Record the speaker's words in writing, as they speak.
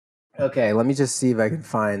Okay, let me just see if I can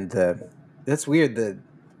find the. That's weird.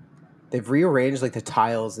 They've rearranged like the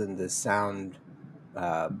tiles in the sound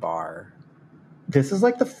bar. This is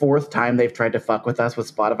like the fourth time they've tried to fuck with us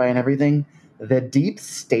with Spotify and everything. The deep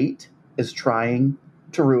state is trying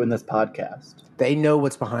to ruin this podcast. They know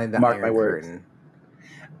what's behind the Mark my iron words. curtain.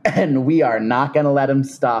 And we are not going to let them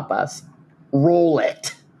stop us. Roll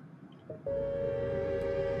it.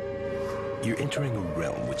 You're entering a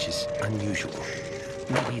realm which is unusual.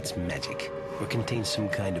 Maybe it's magic or contains some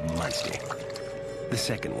kind of monster. The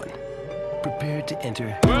second one. Prepare to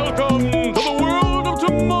enter. Welcome to the world of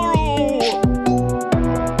tomorrow!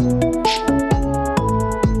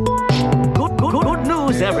 Good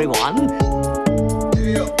news, everyone.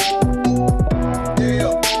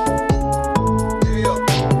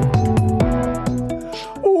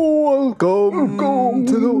 Welcome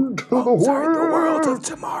to the world of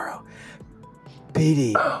tomorrow.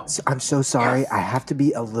 Petey, I'm so sorry. I have to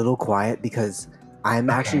be a little quiet because I'm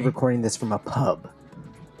actually recording this from a pub.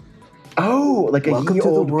 Oh, like a Welcome to the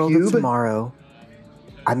old world cube? of tomorrow.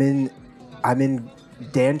 I'm in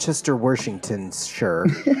Danchester, Washington, sure.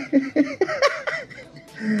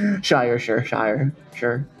 Shire.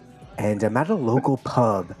 And I'm at a local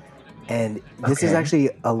pub. And this is actually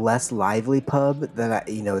a less lively pub that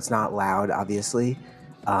it's not loud, obviously.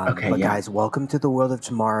 Guys, welcome to the world of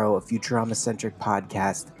tomorrow, a Futurama-centric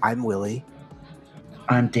podcast. I'm Willie.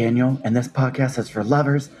 I'm Daniel, and this podcast is for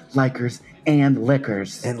lovers, likers, and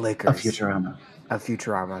lickers. Of Futurama.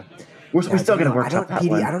 We're still going to workshop that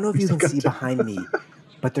one. I don't know if you can see behind me,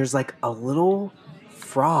 but there's like a little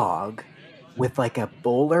frog with like a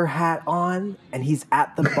bowler hat on, and he's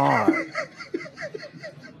at the bar.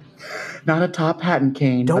 Not a top hat and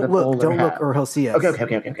cane, but a bowler hat. Don't look, or he'll see us. Okay.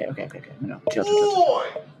 No, chill. Boy!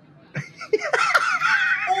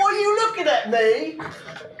 Are you looking at me?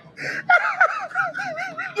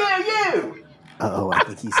 You! Uh-oh, I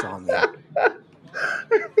think he saw me. I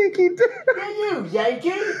think he did. You,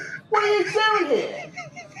 Yankee! What are you doing here?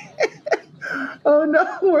 Oh, no.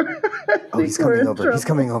 He's coming over. He's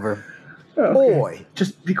coming over. Okay. Boy.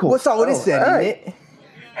 Just be cool. What's all this then, hey. isn't it?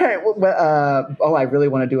 Hey, I really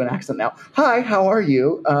want to do an accent now. Hi, how are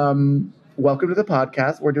you? Welcome to the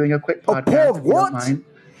podcast. We're doing a quick podcast. If you don't mind.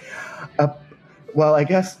 Well, I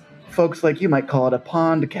guess folks like you might call it a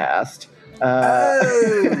pondcast.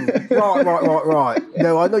 Right. No, I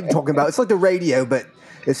know what you're talking about. It's like the radio, but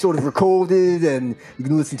it's sort of recorded and you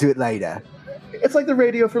can listen to it later. It's like the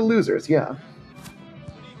radio for losers, yeah.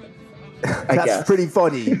 That's pretty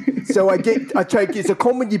funny. So I take it's a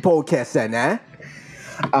comedy podcast then, eh?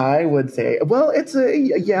 I would say, well, it's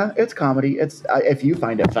comedy. It's if you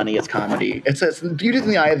find it funny, it's comedy. It's beauty in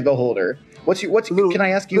the eye of the beholder. Can I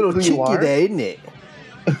ask you who you are? There, isn't it?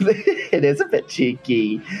 It is a bit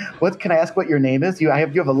cheeky. Can I ask what your name is? You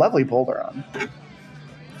have a lovely bowler on.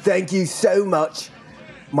 Thank you so much.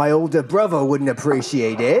 My older brother wouldn't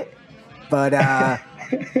appreciate it, but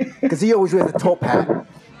because he always wears a top hat.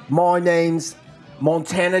 My name's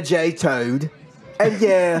Montana J. Toad, and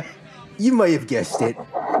yeah, you may have guessed it.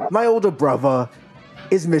 My older brother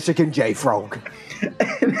is Michigan J. Frog.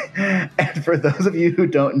 And for those of you who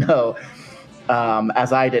don't know,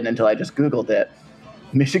 as I didn't until I just Googled it,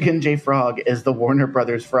 Michigan J. Frog is the Warner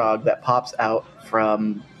Brothers frog that pops out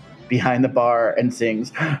from behind the bar and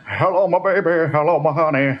sings, "Hello, my baby. Hello, my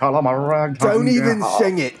honey. Hello, my rag." Don't even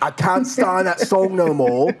sing it. I can't stand that song no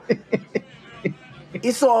more.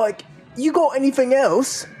 It's like, you got anything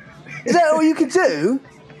else? Is that all you can do?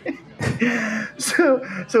 So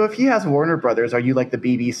if he has Warner Brothers, are you like the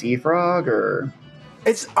BBC frog or?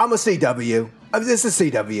 I'm a CW. It's a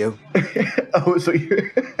CW. Oh, so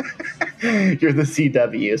you're the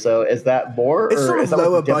CW. So is that more? It's or sort is of that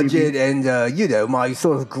lower what the WB? budget, and my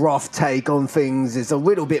sort of gruff take on things is a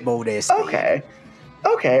little bit more this. Okay,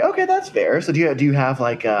 that's fair. So do you have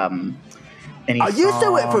like any? I used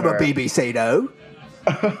to work for or... the BBC though.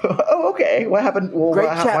 Oh, okay. What happened? Well, Great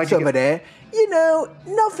chaps over there.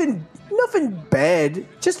 Nothing bad.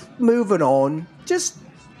 Just moving on. Just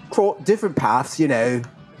different paths.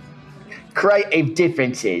 Creative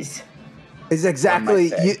differences. It's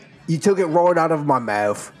exactly you took it right out of my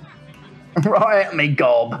mouth. Right at me,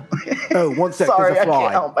 gob. Oh, one sec. Sorry, there's a fly. I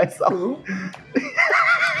can't help myself.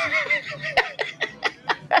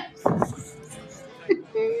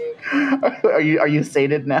 Are you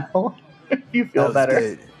sated now? You feel better?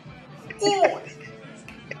 Good. Boy!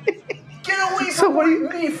 Get away from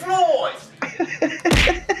me, flies!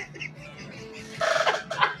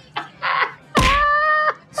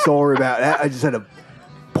 Sorry about that. I just had to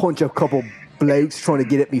punch a couple blokes trying to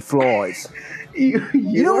get at me flies. You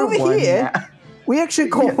know, over here, we actually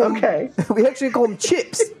call them. Okay. We actually call them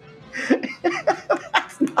chips.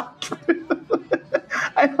 That's not true.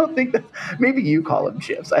 I don't think that. Maybe you call them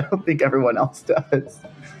chips. I don't think everyone else does.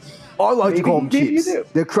 I like to call them Maybe you chips. do.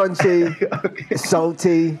 They're crunchy, Okay.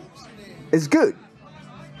 salty. It's good.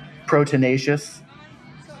 Proteinaceous.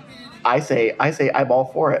 I say I'm all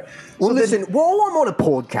for it. Well, So listen, then, while I'm on a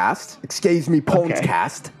podcast, excuse me,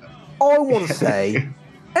 podcast, I want to say,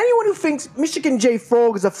 anyone who thinks Michigan J.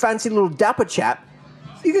 Frog is a fancy little dapper chap,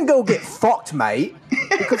 you can go get fucked, mate.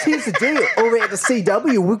 Because here's the deal. Over at the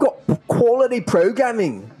CW, we've got quality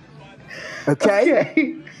programming.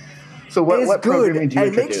 Okay? So what It's programming good. do you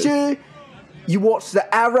And make introduce? sure you watch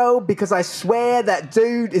The Arrow, because I swear that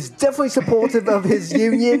dude is definitely supportive of his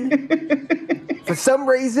union. For some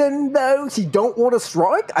reason, though, he don't want to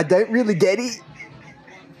strike. I don't really get it.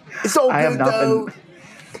 It's all I have good, not though. been-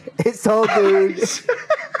 It's all good.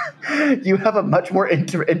 You have a much more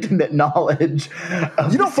intimate knowledge of You're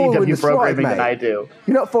the not following CW the strike, programming than mate. I do.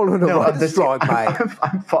 You're not following the right of the strike, mate.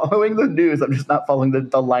 I'm following the news. I'm just not following the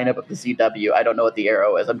lineup of the CW. I don't know what the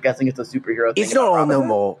Arrow is. I'm guessing it's a superhero thing. It's not about on no Robin Hood.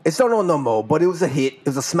 more. It's not on no more, but it was a hit. It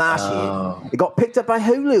was a smash Oh. hit. It got picked up by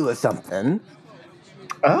Hulu or something.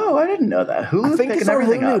 Oh, I didn't know that. Hulu's I think picking it's on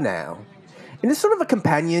everything Hulu up. now. And it's sort of a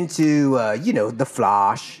companion to, The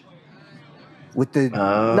Flash. With the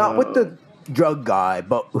not with the drug guy,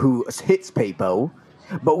 but who hits people,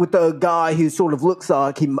 but with the guy who sort of looks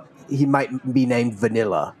like he might be named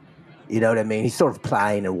Vanilla. You know what I mean? He's sort of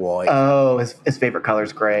plain and white. Oh, his favorite color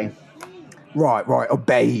is gray. Right, or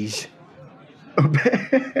beige.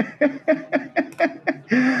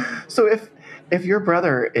 So if your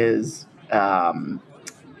brother is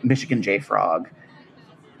Michigan J. Frog,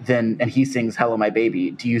 and he sings "Hello, My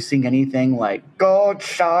Baby," do you sing anything like "God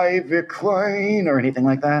Save Ukraine" or anything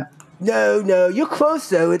like that? No, you're close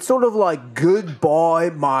though. It's sort of like "Goodbye,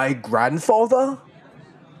 My Grandfather."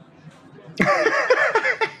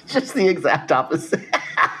 Just the exact opposite.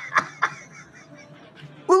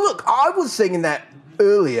 Well, look, I was singing that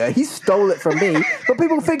earlier. He stole it from me, but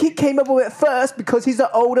people think he came up with it first because he's an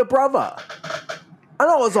older brother. And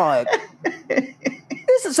I was like,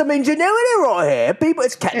 this is some ingenuity right here. People,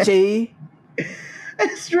 it's catchy.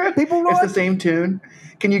 It's true. People it's like the same tune.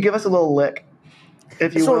 Can you give us a little lick,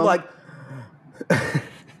 if you It's sort will? of like,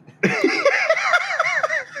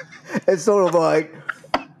 it's sort of like,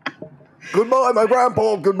 goodbye, my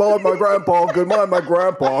grandpa, goodbye, my grandpa, goodbye, my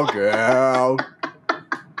grandpa, girl.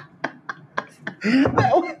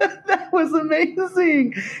 That was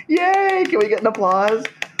amazing! Yay! Can we get an applause?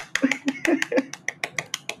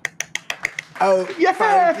 Oh, Yeah.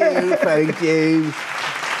 thank you.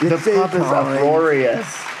 You're The so pub is kind.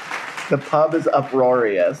 uproarious. The pub is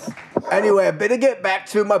uproarious. Anyway, I better get back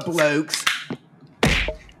to my blokes.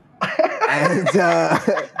 And,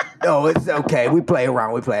 no, it's okay. We play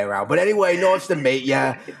around. But anyway, nice to meet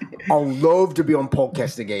ya. I'd love to be on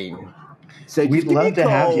podcast again. So We'd just give me a love to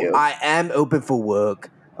have call. you. I am open for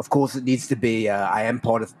work. Of course, it needs to be, I am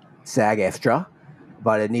part of SAG-AFTRA,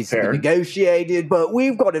 but it needs to Fair. be negotiated. But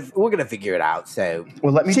we're going to figure it out. So,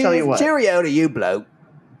 Well, let me tell you what. Cheerio to you, bloke.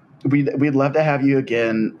 We'd love to have you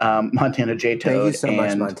again, Montana J. Toad. Thank you so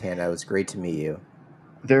much, and Montana. It was great to meet you.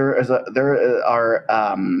 There are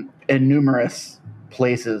numerous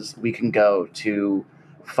places we can go to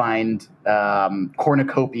find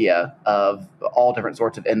cornucopia of all different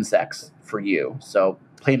sorts of insects for you. So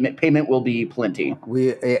payment will be plenty.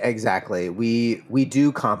 Exactly. We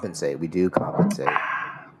do compensate. We do.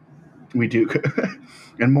 We do,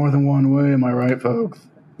 in more than one way. Am I right, folks?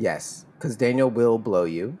 Yes, because Daniel will blow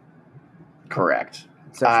you. Correct.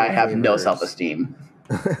 Sexual I have no favors. self-esteem.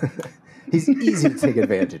 He's easy to take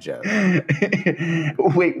advantage of.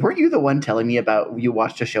 Wait, were you the one telling me about you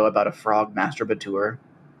watched a show about a frog masturbateur?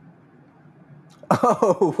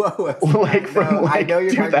 Oh, whoa. Like from No, I know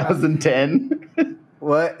you're talking about- 2010?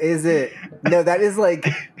 What is it? No, that is like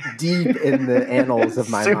deep in the annals of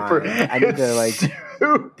my mind. I need to like.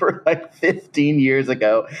 super like 15 years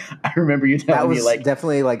ago. I remember you That telling was me like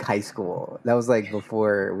definitely like high school. That was like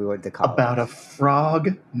before we went to college. about a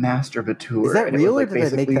frog masturbateur. Is that and it real, was, or like, did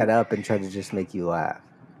they make basically- that up and try to just make you laugh?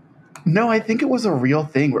 No, I think it was a real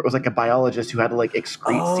thing where it was like a biologist who had to like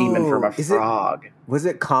excrete semen from a is it- frog. Was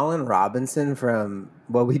it Colin Robinson from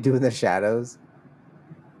What We Do in the Shadows?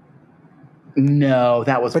 No,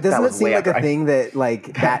 that was. But doesn't that it was seem way like after a thing that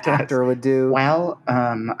like that does. actor would do? Well,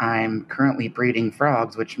 I'm currently breeding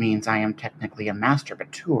frogs, which means I am technically a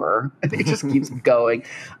masturbateur. It just keeps going.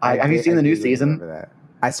 Have you seen the new season? Remember that.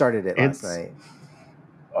 I started it last It's- night.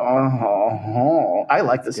 Oh, I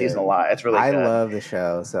like the It's season good. a lot. It's really I good. love the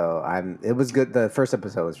show, so it was good. The first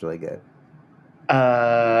episode was really good.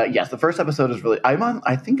 Yes, the first episode is really.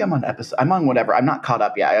 I think I'm on episode. I'm on whatever. I'm not caught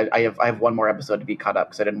up yet. I have one more episode to be caught up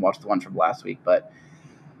because I didn't watch the one from last week. But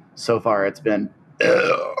so far, it's been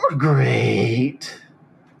great.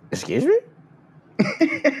 Excuse me?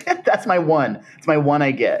 That's my one. It's my one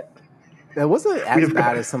I get. It wasn't as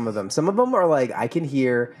bad as some of them. Some of them are like I can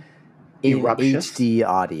hear in Eruptious. HD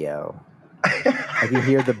audio. I can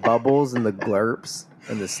hear the bubbles and the glurps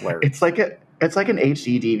and the slurps. It's like an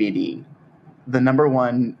HD DVD, the number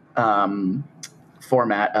one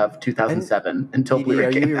format of 2007 until PD, Blu-ray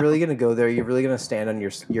are came you out. really going to go there? Are you really going to stand on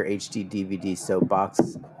your HD DVD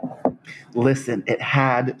soapbox? Listen, it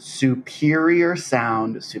had superior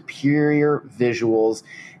sound, superior visuals,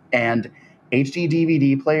 and HD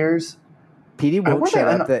DVD players. PD won't shut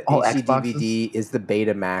up that all HD Xboxes? DVD is the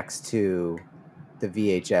Betamax to the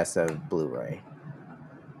VHS of Blu-ray.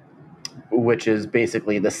 Which is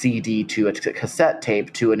basically the CD to a cassette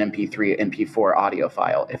tape to an MP3, MP4 audio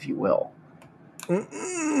file, if you will.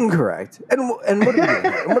 Correct. And what are we doing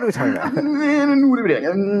here? What are we talking about? What are we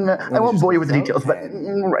doing? I won't bore you with the details, but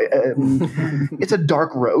right, it's a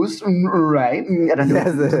dark roast, right?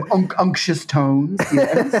 And unctuous tones.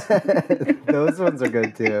 Yes. Those ones are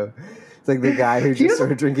good too. It's like the guy who just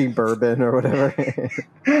started drinking bourbon or whatever.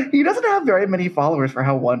 He doesn't have very many followers for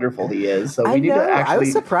how wonderful he is. So we need to actually. I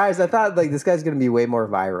was surprised. I thought like this guy's going to be way more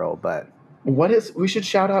viral, but we should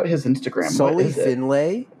shout out his Instagram. Solely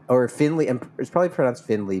Finlay or Finley. It's probably pronounced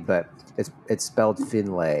Finley, but it's spelled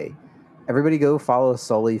Finlay. Everybody go follow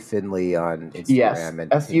Solely Finley on Instagram. Yes,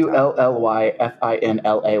 and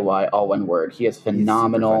SULLYFINLAY, all one word. He is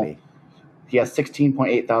phenomenal. He has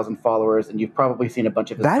 16.8 thousand followers, and you've probably seen a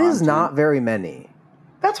bunch of his content. That is not very many.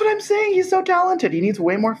 That's what I'm saying. He's so talented. He needs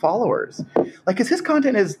way more followers. Like, because his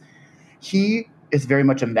content is, he is very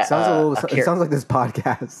much a It sounds like this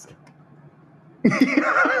podcast.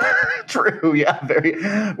 True,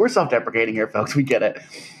 yeah. We're self-deprecating here, folks. We get it.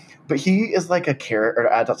 But he is like a character.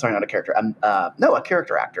 Sorry, not a character. A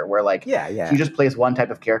character actor. Where like, he just plays one type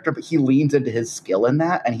of character, but he leans into his skill in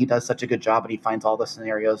that, and he does such a good job. And he finds all the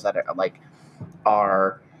scenarios that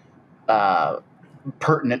are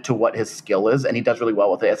pertinent to what his skill is, and he does really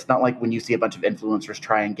well with it. It's not like when you see a bunch of influencers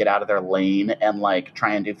try and get out of their lane and like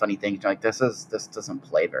try and do funny things. You're like, this doesn't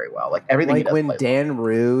play very well. Like everything. Like when Dan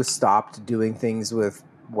Rue stopped doing things with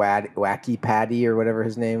Wacky Patty or whatever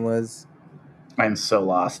his name was. I'm so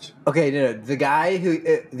lost. Okay, no, the guy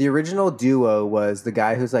the original duo was the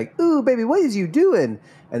guy who's like, "Ooh, baby, what is you doing?"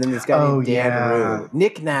 And then this guy named Dan Rue,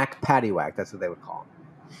 Knick Knack Paddywhack. That's what they would call him.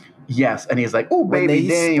 Yes, and he's like, "Oh, baby,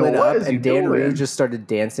 Daniel, what is you doing?" Dan Rue just started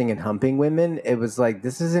dancing and humping women. It was like,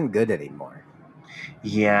 this isn't good anymore.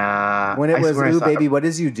 Yeah. When it was, "Ooh, baby, what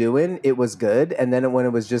is you doing?" It was good, and then when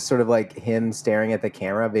it was just sort of like him staring at the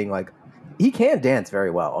camera, being like, he can dance very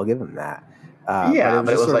well. I'll give him that. But it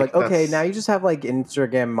was sort of like, okay, now you just have like an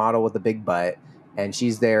Instagram model with a big butt, and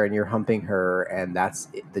she's there, and you're humping her, and that's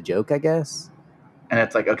the joke, I guess. And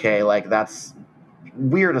it's like, okay, like that's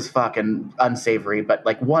weird as fuck and unsavory, but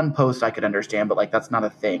like one post I could understand, but like that's not a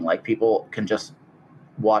thing. Like people can just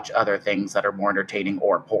watch other things that are more entertaining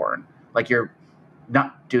or porn. Like you're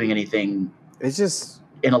not doing anything. It's just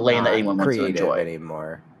in a lane that anyone wants to enjoy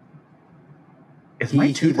anymore. Is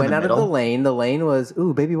he went out of the lane. The lane was,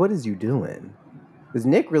 "Ooh, baby, what is you doing?" Because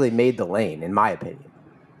Nick really made the lane, in my opinion.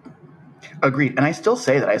 Agreed. And I still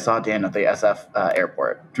say that I saw Dan at the SF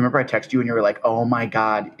airport. Do you remember I texted you and you were like, "Oh my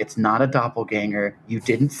God, it's not a doppelganger. You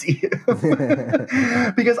didn't see him."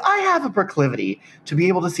 Because I have a proclivity to be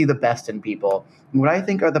able to see the best in people. And what I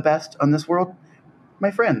think are the best on this world,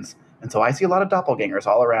 my friends. And so I see a lot of doppelgangers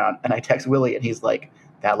all around. And I text Willie and he's like,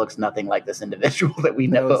 "That looks nothing like this individual that we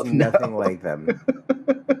know of." Nothing like them.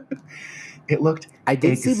 It looked I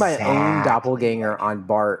did see my own doppelganger on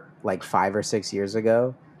BART like 5 or 6 years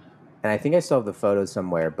ago. And I think I still have the photo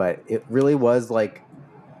somewhere, but it really was like,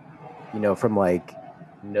 from like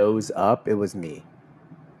nose up, it was me.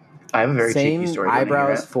 I have a very cheeky story. Same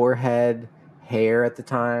eyebrows, forehead, hair at the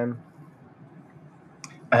time.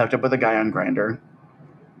 I hooked up with a guy on Grindr,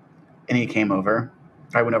 and he came over.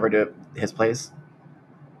 I went over to his place,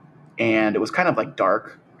 and it was kind of like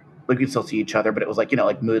dark. Like we could still see each other, but it was like,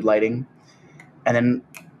 like mood lighting. And then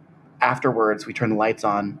afterwards, we turned the lights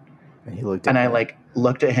on, and he looked at me. I like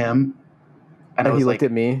looked at him, and he looked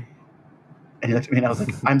at me, and he looked at me, and I was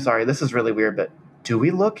like, "I'm sorry, this is really weird, but do we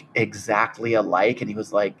look exactly alike?" And he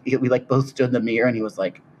was like, we like both stood in the mirror, and he was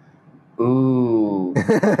like, Ooh.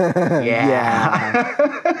 Yeah.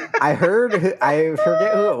 I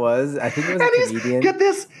forget who it was. I think it was a comedian. Get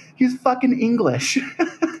this, he's fucking English.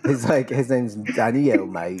 His name's Daniel,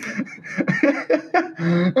 mate.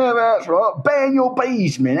 That's right. Daniel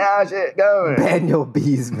Beesman, how's it going? Daniel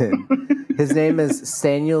Beesman. His name is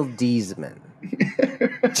Samuel Deesman.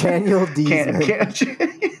 Chaniel Deesman.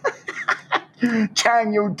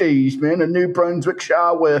 Chaniel Deesman, a New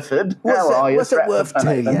Brunswickshire Werford. What's it worth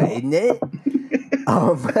to you, isn't it?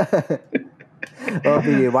 Well,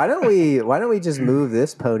 Peter, why don't we just move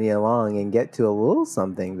this pony along and get to a little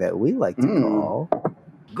something that we like to call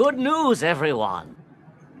Good news, everyone.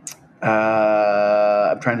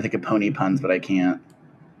 I'm trying to think of pony puns, but I can't.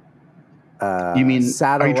 You mean,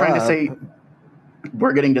 are you trying to say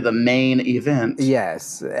we're getting to the main event?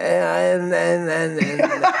 Yes. And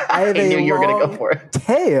I have knew you were going to go for it.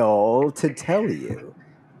 Tale to tell you.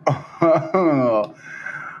 Oh,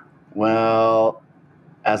 well,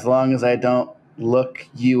 as long as I don't look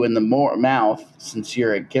you in the mouth, since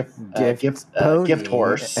you're a gift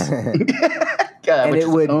horse. And it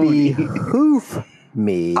would behoove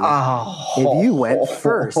me if you went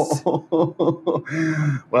first.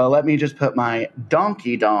 Well, let me just put my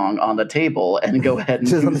donkey dong on the table and go ahead and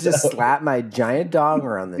just slap my giant dong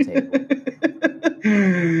around the table.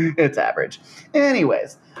 It's average.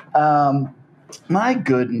 Anyways, my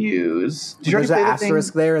good news. There's an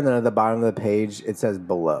asterisk there, and then at the bottom of the page it says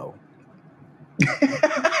below.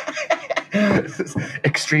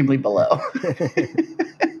 Extremely below.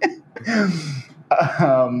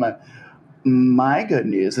 My good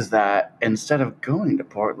news is that instead of going to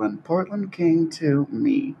Portland came to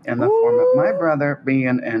me in the form of my brother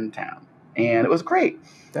being in town. And it was great.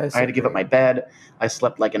 I had to give up my bed. I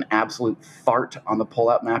slept like an absolute fart on the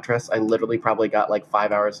pull-out mattress. I literally probably got like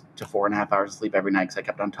 5 hours to 4.5 hours of sleep every night because I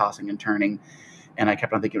kept on tossing and turning. And I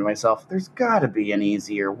kept on thinking to myself, there's got to be an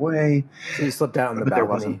easier way. So you slipped out on the balcony. There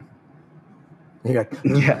wasn't. Yeah.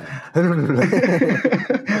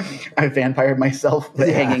 I vampired myself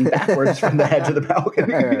hanging backwards from the edge of the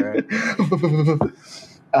balcony. Right.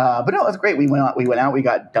 But no, it was great. We went out. We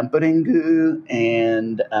got dumpadingu,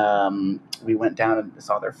 and we went down and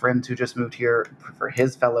saw their friends who just moved here for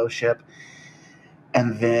his fellowship.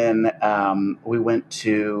 And then we went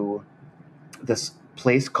to this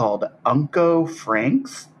place called Unco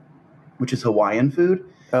Frank's, which is Hawaiian food.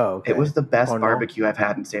 Oh, okay. It was the best barbecue I've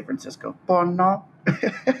had in San Francisco. Bono.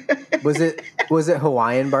 Was it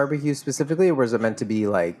Hawaiian barbecue specifically, or was it meant to be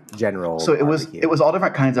like general? So it barbecue? was all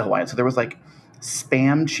different kinds of Hawaiian. So there was like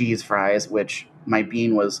Spam cheese fries, which my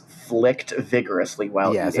bean was flicked vigorously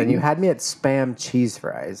while eating. And you had me at Spam cheese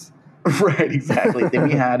fries. Right, exactly. Then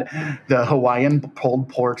we had the Hawaiian pulled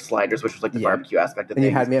pork sliders, which was like the barbecue aspect of things.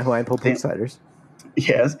 And you had me at Hawaiian pulled pork sliders.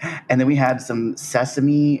 Yes. And then we had some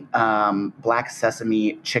black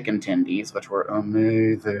sesame chicken tendies, which were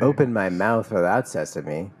amazing. Open my mouth for that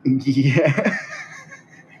sesame. Yeah.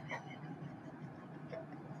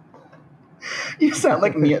 You sound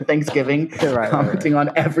like me at Thanksgiving, commenting on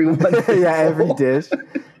everyone. Every dish.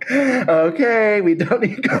 Okay, we don't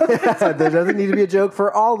need There doesn't need to be a joke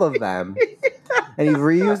for all of them. And you've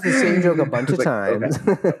reused the same joke a bunch of times.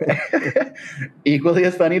 Okay. Equally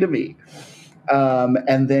as funny to me.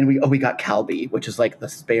 And then we got kalbi, which is like the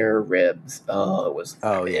spare ribs. Oh, it was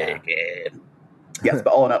good. Yes,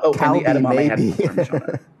 but kalbi, and the edamame had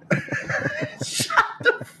parmesan. Shut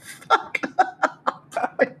the fuck up.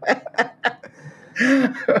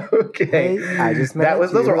 Okay, hey, I just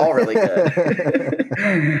those are all really good.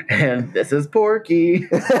 And this is Porky.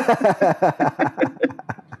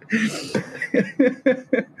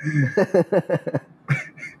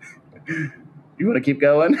 You want to keep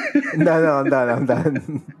going? No, I'm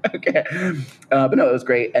done. Okay. But no, it was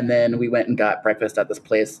great. And then we went and got breakfast at this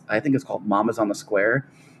place. I think it's called Mama's on the Square.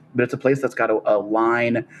 But it's a place that's got a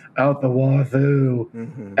line out the wazoo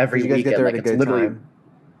every weekend. Get there at a good time?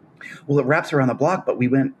 Well, it wraps around the block, but we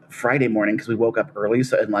went Friday morning because we woke up early.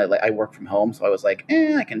 So, and I work from home, so I was like,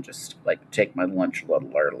 I can just take my lunch a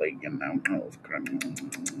little early,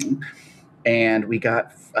 And we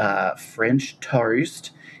got French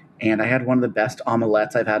toast, and I had one of the best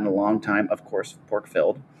omelettes I've had in a long time. Of course, pork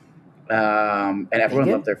filled, and everyone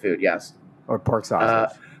loved their food. Yes, or pork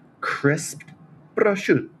sausage, crisp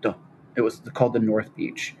prosciutto. It was called the North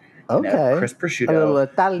Beach. Okay, crisp prosciutto,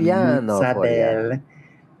 Italiano,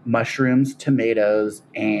 mushrooms, tomatoes,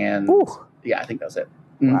 and I think that was it.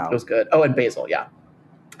 Wow. It was good. Oh, and basil, yeah.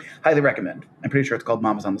 Highly recommend. I'm pretty sure it's called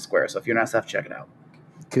Mama's on the Square, so if you're in SF, check it out.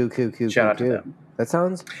 Cool. Shout out to them. That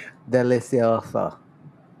sounds delicioso.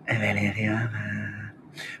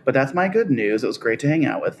 But that's my good news. It was great to hang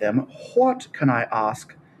out with them. What can I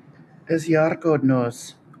ask is your good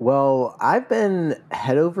news? Well, I've been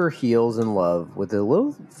head over heels in love with a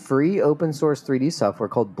little free open source 3D software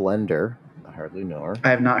called Blender. I hardly know her. I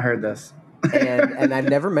have not heard this. and I've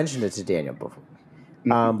never mentioned it to Daniel before.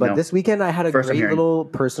 But No. this weekend I had a First I'm great hearing. little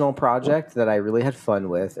personal project that I really had fun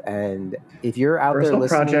with. And if you're out Personal there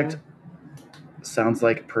listening, project sounds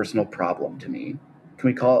like personal problem to me. Can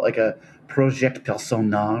we call it like a project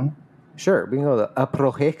personnel? sure, we can go to a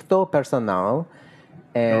proyecto personal.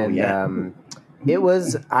 And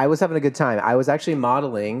I was having a good time. I was actually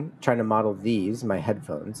trying to model my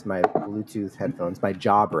headphones, my Bluetooth headphones, my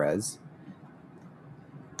Jabras.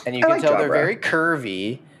 And you can tell they're very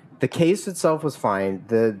curvy. The case itself was fine.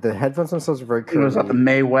 The headphones themselves were very curvy. Was that the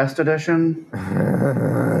Mae West edition?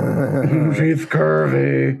 She's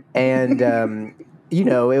curvy. And,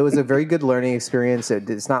 it was a very good learning experience.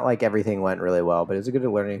 It's not like everything went really well, but it was a good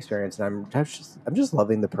learning experience. And I'm just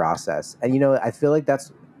loving the process. And, I feel like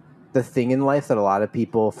that's the thing in life that a lot of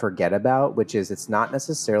people forget about, which is it's not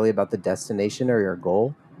necessarily about the destination or your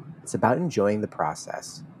goal. It's about enjoying the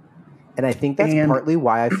process. And I think that's partly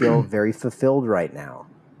why I feel very fulfilled right now.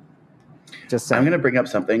 I'm going to bring up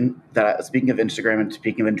something that, speaking of Instagram and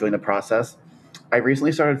speaking of enjoying the process, I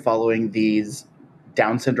recently started following these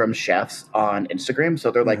Down syndrome chefs on Instagram.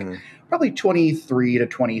 So they're like probably 23 to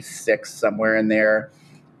 26, somewhere in there.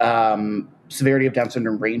 Severity of Down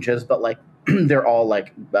syndrome ranges, but like they're all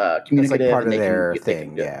like communicative. It's like part of their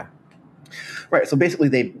thing, yeah. Right. So basically,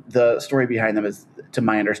 the story behind them is, to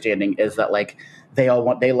my understanding, is that like they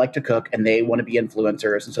like to cook and they want to be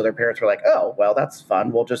influencers, and so their parents were like, "Oh, well, that's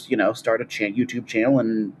fun. We'll just start a YouTube channel,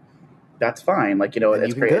 and that's fine." Like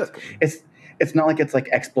it's great. It's not like it's like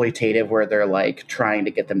exploitative where they're like trying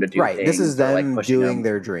to get them to do things. This is them like doing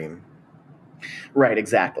their dream. Right.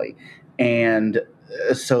 Exactly. And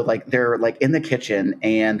so like they're like in the kitchen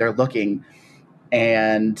and they're looking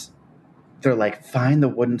and they're like, find the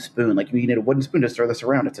wooden spoon. Like, you need a wooden spoon to stir this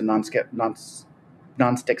around. It's a non-stick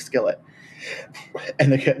skillet.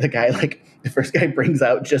 And the guy, like, the first guy brings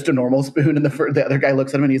out just a normal spoon, and the other guy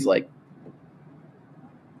looks at him and he's like,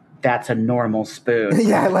 that's a normal spoon.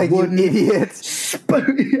 Yeah, like, wooden you idiot.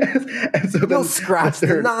 Spoon. Yes. And so you'll scratch the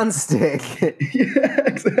nonstick. Yeah,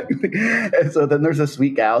 exactly. And so then there's a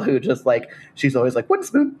sweet gal who just like, she's always like, wooden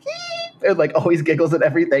spoon. And like always giggles at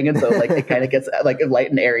everything. And so like it kind of gets like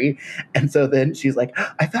light and airy. And so then she's like,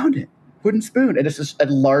 I found it. Wooden spoon. And it's just a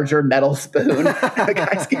larger metal spoon. The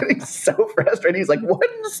guy's getting so frustrated. He's like,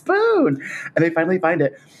 wooden spoon. And they finally find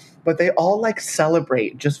it. But they all like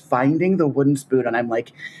celebrate just finding the wooden spoon. And I'm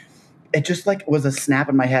like, it just like was a snap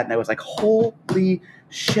in my head. And I was like, holy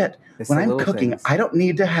shit. When I'm cooking, I don't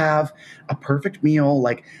need to have a perfect meal.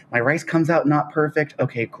 Like, my rice comes out not perfect.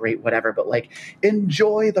 Okay, great, whatever. But like,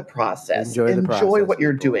 enjoy the process. Enjoy what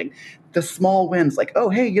you're doing. The small wins, like, oh,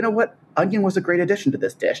 hey, you know what? Onion was a great addition to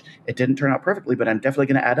this dish. It didn't turn out perfectly, but I'm definitely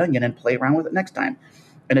going to add onion and play around with it next time.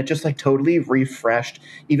 And it just like totally refreshed,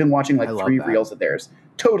 even watching like 3 reels of theirs,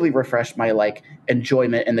 totally refreshed my like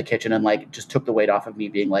enjoyment in the kitchen, and like just took the weight off of me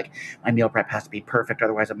being like, my meal prep has to be perfect.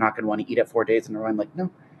 Otherwise I'm not going to want to eat it 4 days in a row. I'm like, no,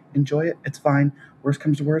 enjoy it. It's fine. Worst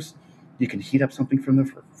comes to worst, you can heat up something from the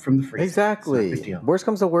freezer. Exactly. Worst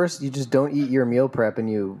comes to worst, you just don't eat your meal prep and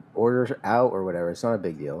you order out or whatever. It's not a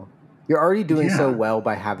big deal. You're already doing so well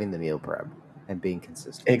by having the meal prep and being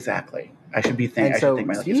consistent. Exactly. I should be thinking. So,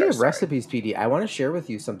 speaking of recipes, PD, I want to share with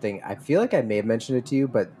you something. I feel like I may have mentioned it to you,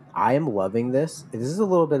 but I am loving this. This is a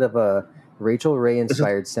little bit of a Rachel Ray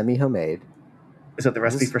inspired semi-homemade. Is it the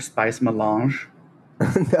recipe for spice melange?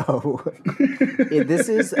 No. This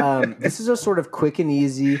is a sort of quick and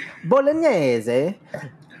easy bolognese.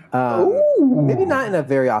 Maybe not in a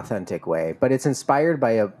very authentic way, but it's inspired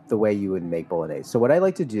by the way you would make bolognese. So what I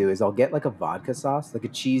like to do is I'll get like a vodka sauce, like a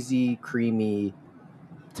cheesy, creamy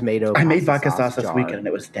tomato. I made vodka sauce this weekend and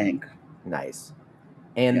it was dank. Nice.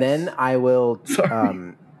 And then I will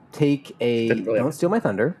take don't steal my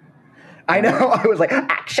thunder. I know. I was like,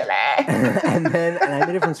 actually. and I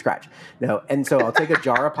made it from scratch. No, and so I'll take a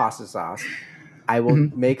jar of pasta sauce. I will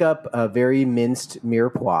make up a very minced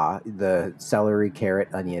mirepoix, the celery, carrot,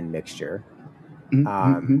 onion mixture.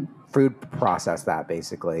 Food process that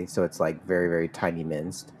basically, so it's like very, very tiny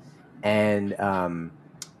minced, and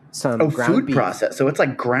some ground food beef. Process. So it's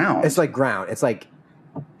like ground. It's like ground. It's like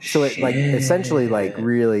so it like essentially like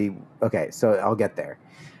really okay. So I'll get there,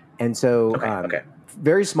 and so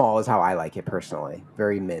very small is how I like it personally.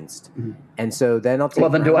 Very minced, and so then I'll take. Well,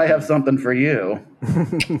 then do I have something for you?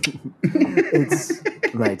 It's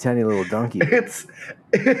my tiny little donkey. It's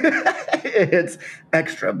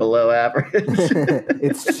extra below average.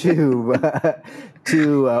 It's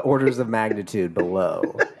two orders of magnitude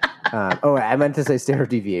below. I meant to say standard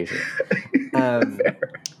deviation.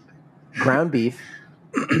 Ground beef.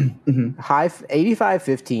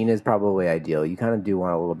 85-15 is probably ideal. You kind of do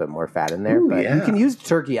want a little bit more fat in there, Ooh, but yeah. you can use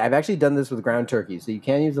turkey. I've actually done this with ground turkey, so you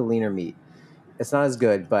can use a leaner meat. It's not as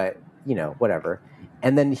good, but whatever.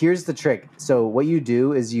 And then here's the trick. So what you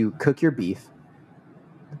do is you cook your beef,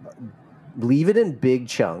 leave it in big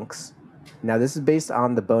chunks. Now this is based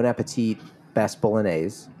on the Bon Appetit Best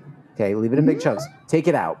Bolognese. Okay, leave it in big chunks. Take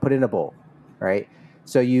it out, put it in a bowl. Right.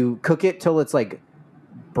 So you cook it till it's like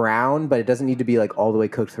brown, but it doesn't need to be like all the way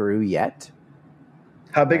cooked through yet.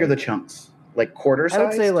 How big are the chunks? Like quarter size? I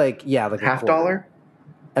would say like half dollar.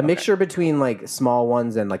 A mixture between like small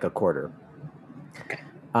ones and like a quarter. Okay.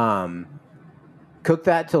 Cook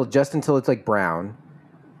that until it's like brown.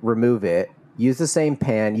 Remove it. Use the same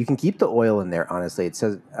pan. You can keep the oil in there. Honestly, it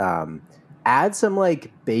says add some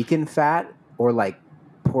like bacon fat or like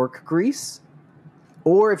pork grease,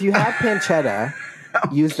 or if you have pancetta.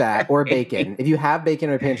 Use that, or bacon. If you have bacon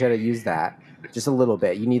or pancetta, use that. Just a little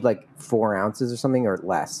bit. You need like 4 ounces or something, or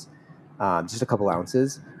less. Just a couple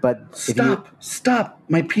ounces. But Stop!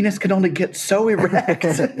 My penis can only get so erect.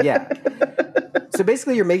 Yeah. So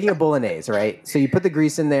basically, you're making a bolognese, right? So you put the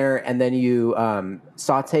grease in there, and then you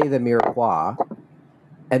saute the mirepoix,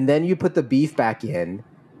 and then you put the beef back in.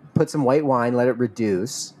 Put some white wine, let it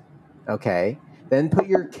reduce. Okay. Then put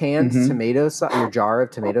your canned tomato sauce, your jar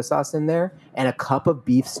of tomato sauce in there, and a cup of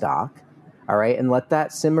beef stock. All right, and let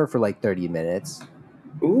that simmer for like 30 minutes.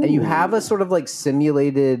 Ooh. And you have a sort of like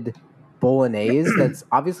simulated bolognese that's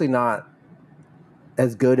obviously not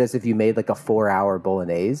as good as if you made like a 4-hour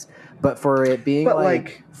bolognese, but for it being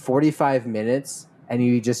like 45 minutes and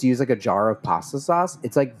you just use like a jar of pasta sauce,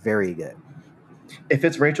 it's like very good. If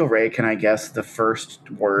it's Rachel Ray, can I guess the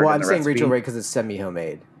first word? Well, in I'm the saying recipe? Rachel Ray because it's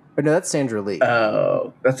semi-homemade. But no, that's Sandra Lee.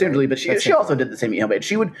 Oh, that's Sandra Lee, but she also did the same homemade.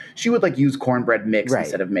 She would like use cornbread mix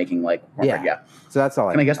instead of making like cornbread. Yeah. So that's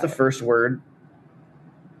all. Can I guess the first word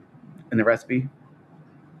in the recipe?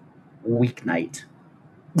 Weeknight.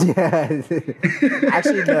 Yeah.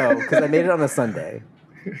 Actually, no, because I made it on a Sunday.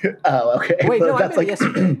 Oh, okay. Wait, Well, no, that's I made it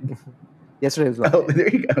yesterday. Yesterday was Monday. Oh, there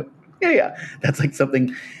you go. Yeah. That's like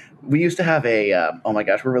something. We used to have a, oh my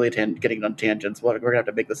gosh, we're really getting on tangents. We're going to have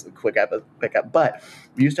to make this a quick up. But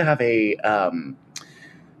we used to have a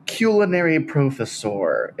culinary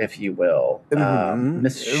professor, if you will,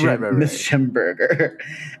 Miss Schemberger.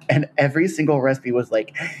 And every single recipe was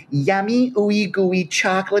like, yummy, ooey gooey,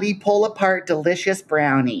 chocolatey, pull apart, delicious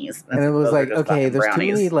brownies. And it was like, okay, there's too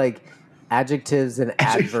many like adjectives and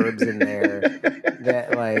adverbs in there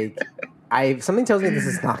that like, something tells me this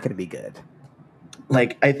is not going to be good.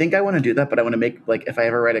 Like, I think I want to do that, but I want to make, like, if I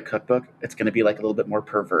ever write a cookbook, it's going to be, like, a little bit more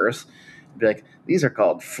perverse. Be like, these are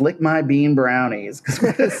called Flick My Bean Brownies.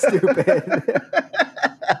 Stupid.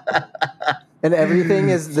 And everything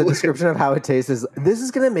is, the description of how it tastes is, this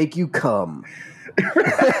is going to make you cum.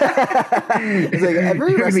 It's like,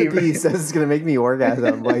 every recipe says it's going to make me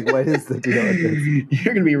orgasm. Like, what is the deal with this?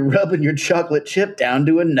 You're going to be rubbing your chocolate chip down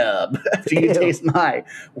to a nub after you taste my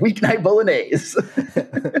weeknight bolognese.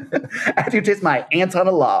 After you taste my ants on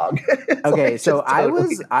a log. Okay, so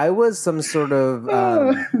I was some sort of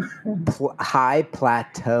high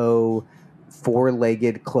plateau,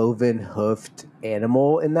 4-legged, cloven-hoofed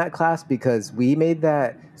animal in that class because we made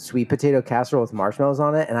that sweet potato casserole with marshmallows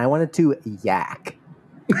on it, and I wanted to yak.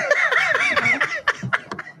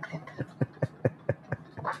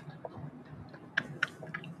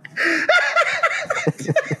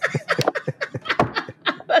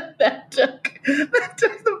 that took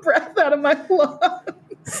the breath out of my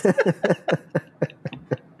lungs.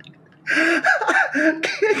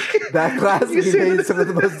 That class we made some of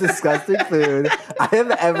the most disgusting food I have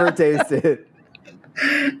ever tasted.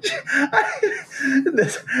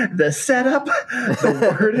 The setup,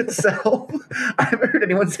 the word itself. I haven't heard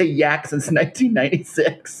anyone say yak since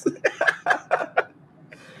 1996.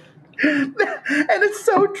 And it's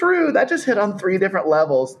so true. That just hit on 3 different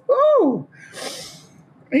levels. Ooh,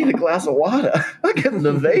 I need a glass of water. I'm getting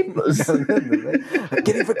the vapors. I'm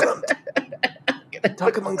getting verklempt.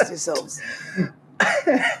 Talk amongst yourselves.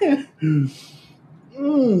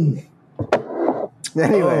 Anyway.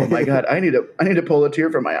 Oh my god, I need to pull a tear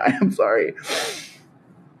from my eye. I'm sorry.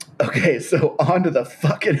 Okay, so on to the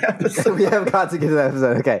fucking episode. We have got to get to that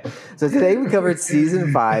episode. Okay, so today we covered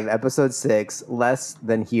season 5, episode 6, Less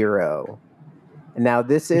Than Hero. And now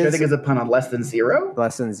this is... Which I think is a pun on less than zero.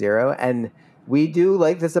 Less than zero. And we do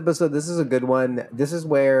like this episode. This is a good one. This is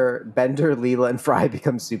where Bender, Leela, and Fry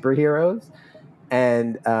become superheroes.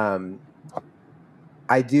 And I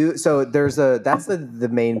do... So there's that's the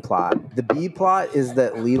main plot. The B plot is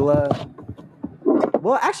that Leela...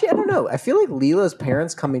 Well, actually, I don't know. I feel like Leela's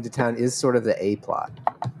parents coming to town is sort of the A plot,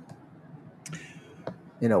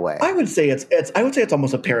 in a way. I would say it's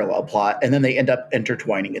almost a parallel plot, and then they end up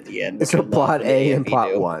intertwining at the end. It's a plot A and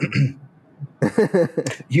plot 1.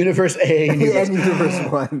 Universe A and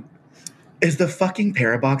Universe 1. Is the fucking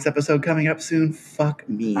Parabox episode coming up soon? Fuck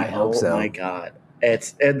me. I hope so. Oh my god.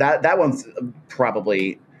 That one's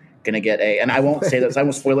probably gonna get a, and I won't say this, I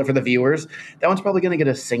won't spoil it for the viewers. That one's probably gonna get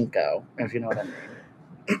a Cinco, if you know what I mean.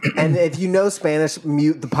 And if you know Spanish,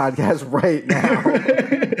 mute the podcast right now.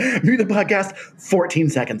 Mute the podcast 14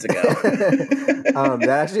 seconds ago. That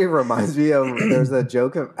actually reminds me of, there's a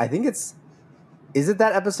joke of, I think is it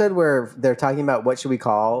that episode where they're talking about what should we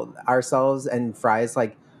call ourselves, and Fry's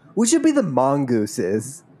like, we should be the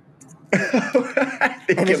mongooses. I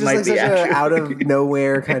think And it's it just might like be such an actually. out of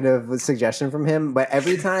nowhere kind of suggestion from him. But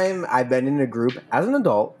every time I've been in a group as an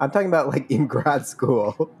adult, I'm talking about like in grad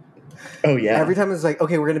school. Oh yeah. Every time it's like,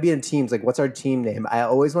 okay, we're gonna be in teams. Like, what's our team name? I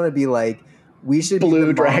always want to be like, we should be Blue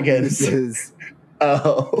the Dragons. mongooses.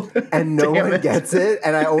 Oh. And no Damn one it. gets it.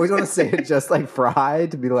 And I always want to say it just like Fry,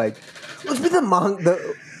 to be like, let's be the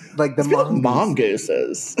mongooses.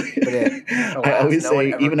 Mongooses. But I always no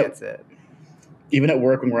one say, ever gets it. even at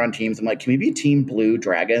work when we're on teams, I'm like, can we be Team Blue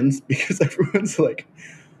Dragons? Because everyone's like,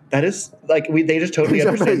 that is like they just totally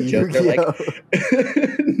You're talking understand the joke. about They're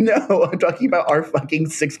like, no, I'm talking about our fucking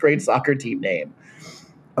 6th grade soccer team name.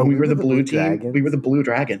 Oh, We were the blue team. Dragons? We were the Blue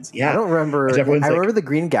Dragons. Yeah. I don't remember. Which I everyone's like- remember the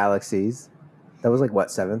Green Galaxies. That was like what,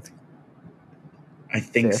 7th? I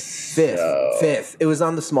think Fifth. so. Fifth. It was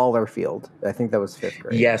on the smaller field. I think that was 5th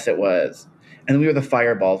grade. Yes, it was. And then we were the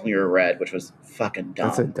Fireballs and we were red, which was fucking dumb.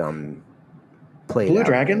 That's a dumb play. Blue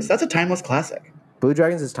Dragons? That's a timeless classic. Blue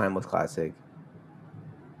Dragons is timeless classic.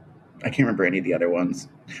 I can't remember any of the other ones.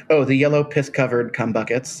 Oh, the yellow piss-covered cum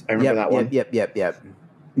buckets. I remember that one. Yep. Yeah, That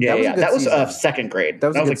was a good That was season. 2nd grade. That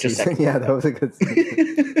was a good like just season. 2nd Yeah, that was a good season.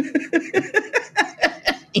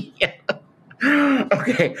 Yeah.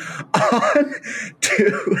 Okay. On to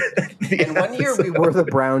the And one year we were the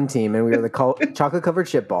brown team, and we were the chocolate-covered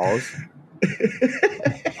chip balls.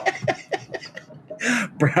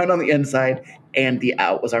 brown on the inside and the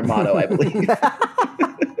out was our motto, I believe.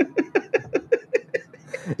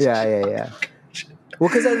 Yeah. Well,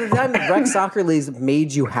 because at the time, rec soccer leagues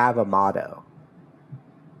made you have a motto.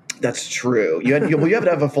 That's true. You had to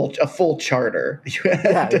have a full charter. You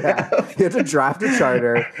had You had to draft a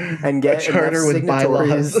charter and get A charter enough with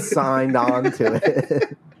signatories bylaws. signed on to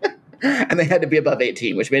it. And they had to be above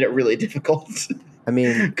 18, which made it really difficult. I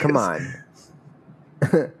mean, come on.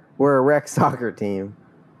 We're a rec soccer team.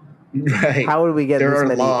 Right. How would we get There this are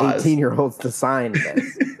many laws. 18-year-olds to sign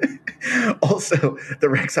this? Also, the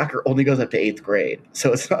rec soccer only goes up to 8th grade,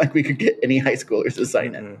 so it's not like we could get any high schoolers to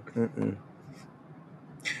sign it.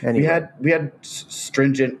 Anyway. We had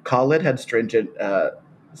stringent. Khalid had string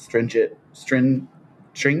String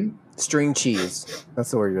cheese.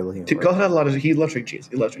 That's the word you're looking for. Khalid had a lot of. He loved string cheese.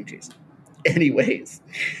 Anyways,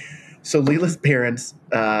 so Leela's parents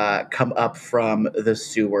come up from the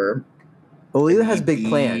sewer. Well, Leela has big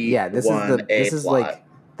plan. Yeah, this is plot. like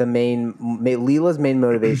the Leela's main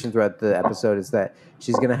motivation throughout the episode is that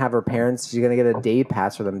she's going to have her parents, she's going to get a day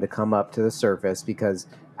pass for them to come up to the surface because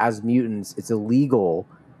as mutants, it's illegal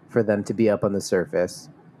for them to be up on the surface.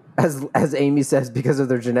 As Amy says, because of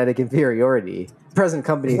their genetic inferiority. Present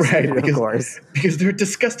company excluded, of course. Because they're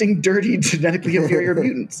disgusting, dirty, genetically inferior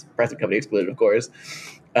mutants. Present company excluded, of course.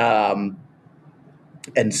 And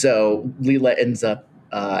so Leela ends up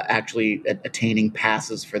actually attaining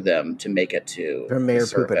passes for them to make it to From Mayor the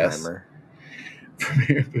surface. Puppenheimer. From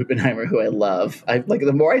Mayor Puppenheimer, who I love.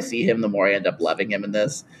 The more I see him, the more I end up loving him in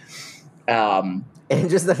this. And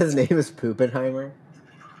just that his name is Puppenheimer.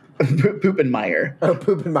 Puppenmeyer. Oh,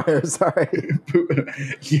 Puppenmeyer, sorry.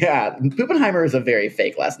 Yeah, Puppenheimer is a very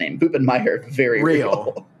fake last name. Puppenmeyer, very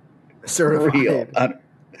real. Certified. Real.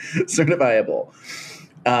 Certifiable.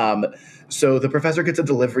 So the professor gets a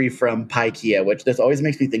delivery from Pikea, which this always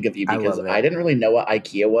makes me think of you because I didn't really know what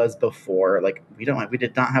IKEA was before. Like we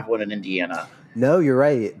did not have one in Indiana. No, you're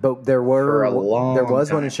right. But there was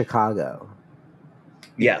time. one in Chicago.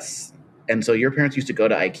 Yes. And so your parents used to go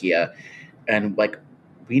to IKEA and like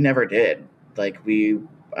we never did. Like there's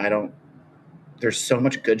so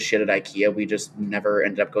much good shit at IKEA. We just never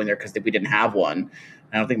ended up going there because we didn't have one.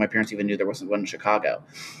 I don't think my parents even knew there wasn't one in Chicago.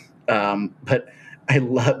 But I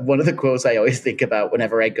love one of the quotes I always think about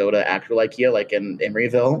whenever I go to actual IKEA, like in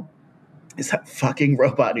Emeryville, is that fucking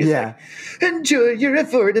robot. He's like, enjoy your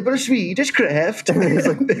affordable Swedish craft. And then his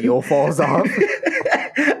wheel falls off.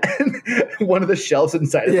 And one of the shelves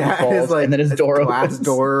inside of him falls, like, and then his door glass opens.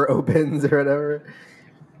 door opens or whatever.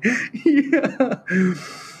 Yeah.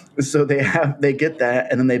 So they get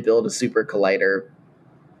that, and then they build a super collider,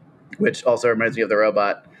 which also reminds me of the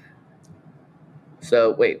robot.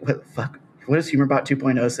 So wait, what the fuck? What does Humorbot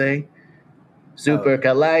 2.0 say? Super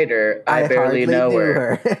collider. I barely hardly know knew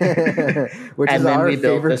her. Which And is then our we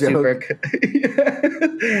built favorite the super. joke.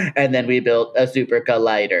 And then we built a super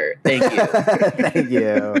collider. Thank you. Thank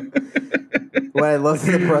you. What I love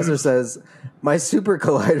that the professor says, my super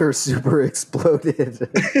collider super exploded.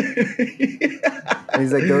 And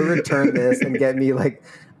he's like, go return this and get me like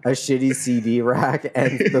a shitty CD rack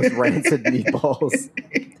and those rancid meatballs.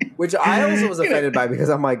 Which I also was offended by because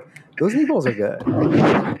I'm like, those meatballs are good.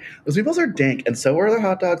 Those meatballs are dank, and so are their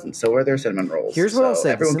hot dogs, and so are their cinnamon rolls. Here's what I'll say: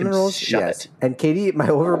 the everyone cinnamon can rolls, shove yes. it. And Katie, my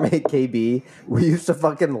old roommate KB, we used to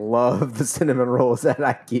fucking love the cinnamon rolls at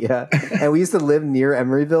IKEA, and we used to live near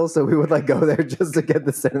Emeryville, so we would like go there just to get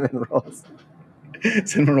the cinnamon rolls.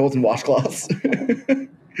 Cinnamon rolls and washcloths.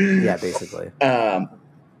 Yeah, basically.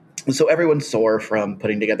 So everyone's sore from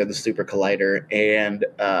putting together the super collider, and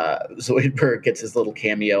Zoidberg gets his little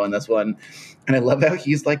cameo in this one. And I love how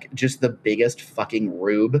he's like just the biggest fucking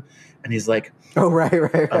rube. And he's like, oh, right.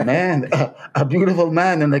 A man, a beautiful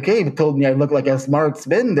man in the cave told me I look like a smart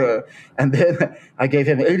spender. And then I gave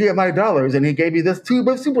him 80 of my dollars, and he gave me this tube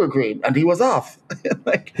of super cream, and he was off.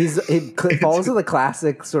 Like, he falls to the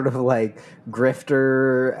classic sort of like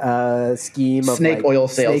grifter scheme of snake oil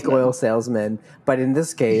salesman. But in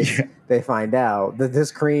this case, they find out that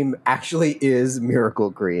this cream actually is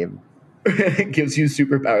miracle cream. It gives you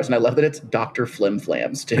superpowers, and I love that it's Dr. Flim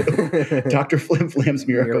Flams too. Dr. Flim Flam's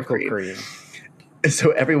miracle cream.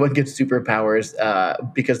 So everyone gets superpowers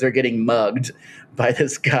because they're getting mugged by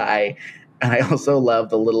this guy. And I also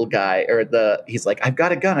love the little guy, he's like, I've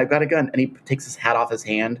got a gun, and he takes his hat off his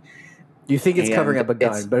hand. You think it's covering up a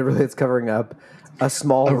gun, but really it's covering up a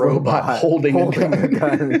small robot holding a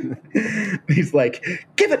gun. He's like,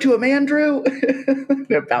 give it to him, Andrew.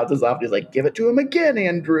 It bounces off. And he's like, give it to him again,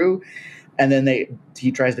 Andrew. And then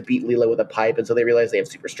he tries to beat Leela with a pipe, and so they realize they have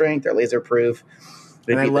super strength. They're laser proof.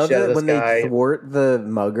 And I love that when they thwart the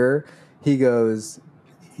mugger, he goes,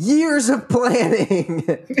 years of planning.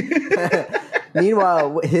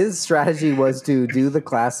 Meanwhile, his strategy was to do the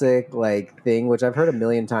classic like thing, which I've heard a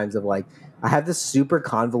million times of like, I have this super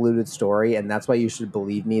convoluted story, and that's why you should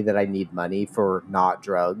believe me that I need money for not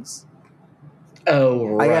drugs. Oh,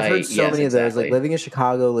 right. I've heard so many of those, like living in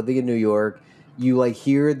Chicago, living in New York. You like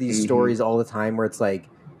hear these stories all the time where it's like,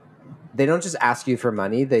 they don't just ask you for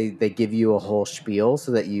money; they give you a whole spiel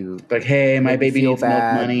so that you like, hey, my baby needs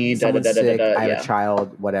milk money. Someone's sick. I have a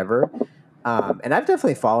child, whatever. And I've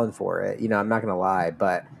definitely fallen for it. You know, I'm not going to lie,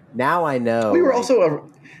 but now I know. You were also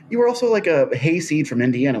like a hayseed from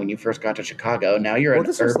Indiana when you first got to Chicago. Now you're an urban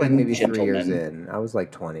was like maybe gentleman. 3 years in. I was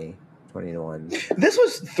like 21. This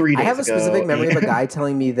was 3 days ago. I have a specific memory of a guy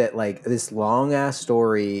telling me that like this long ass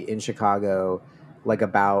story in Chicago, like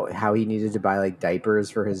about how he needed to buy like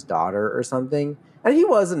diapers for his daughter or something. And he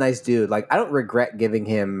was a nice dude. Like I don't regret giving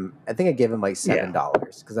him. I think I gave him like $7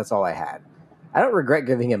 because that's all I had. I don't regret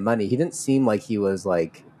giving him money. He didn't seem like he was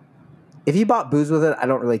like. If he bought booze with it, I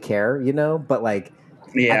don't really care, you know. But like.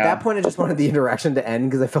 Yeah. At that point, I just wanted the interaction to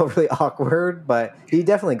end because I felt really awkward. But he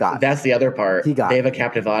definitely got. That's the other part. He got. They have a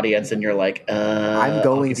captive audience, and you're like, I'm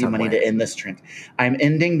going. I'll give you money to end this I'm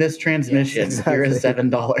ending this transmission. Yes, exactly. Here is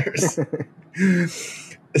 $7.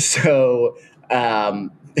 So,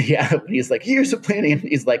 he's like, here's a plan, and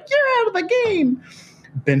he's like, you're out of the game.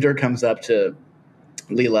 Bender comes up to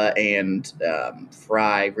Leela and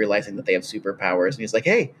Fry, realizing that they have superpowers, and he's like,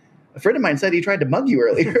 hey. A friend of mine said he tried to mug you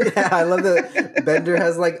earlier. Yeah, I love that Bender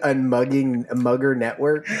has like a mugger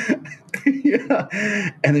network. Yeah.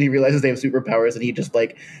 And then he realizes they have superpowers, and he just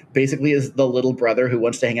like basically is the little brother who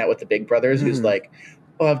wants to hang out with the big brothers, who's like,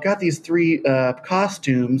 oh, I've got these 3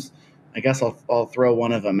 costumes. I guess I'll throw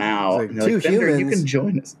one of them out. Like, and 2 like, Bender, humans. you can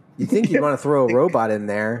join us. You think you'd want to throw a robot in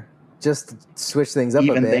there just to switch things up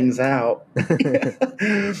Even a bit. things out.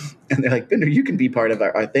 And they're like, Bender, you can be part of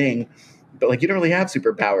our thing. But like you don't really have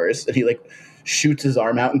superpowers. And he like shoots his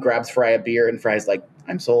arm out and grabs Fry a beer, and Fry's like,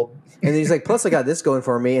 I'm sold. And then he's like, plus I got this going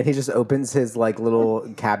for me, and he just opens his like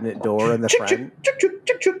little cabinet door in the front.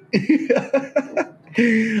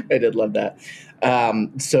 I did love that.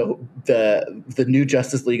 So the new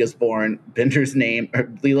Justice League is born. Bender's name, or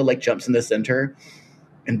Leela like jumps in the center.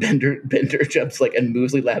 And Bender jumps like and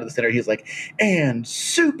moves Leela out of the center. He's like, and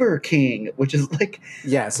Super King, which is like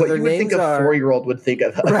so what you would think a 4-year-old would think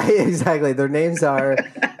of. Right, exactly. Their names are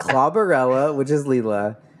Clawbarella, which is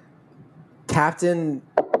Leela, Captain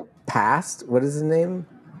Past, what is his name?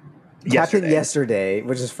 Captain Yesterday,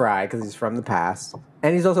 which is Fry because he's from the past,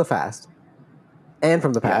 and he's also fast. and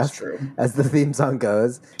from the That's past, true. as the theme song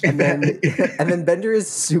goes. And then Bender is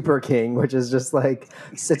Super King, which is just like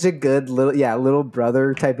such a good little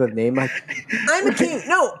brother type of name. Like, I'm a king.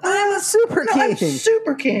 No, I'm a Super King. I'm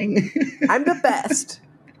Super King. I'm the best.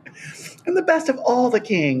 I'm the best of all the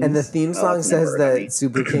kings. And the theme song it's never says heard of me. that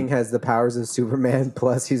Super King has the powers of Superman,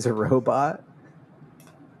 plus he's a robot.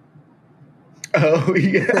 Oh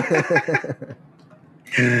yeah.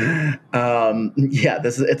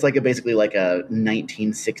 It's like basically like a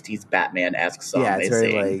 1960s Batman-esque song. Yeah, it's they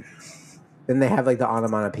very sing. like. Then they have like the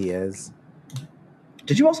onomatopoeias.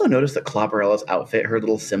 Did you also notice that Clobberella's outfit, her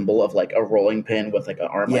little symbol of like a rolling pin with like an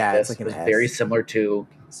arm like it's this, like an was S. very similar to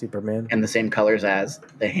Superman. and the same colors as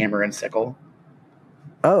the hammer and sickle?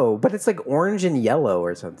 Oh, but it's like orange and yellow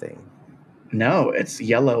or something. No, it's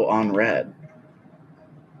yellow on red.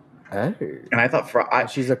 Oh. And I thought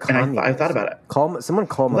She's a communist. I thought about it. Someone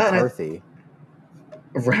call Well, McCarthy.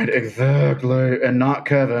 Right, exactly, and not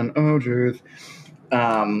Kevin. Oh, jeez.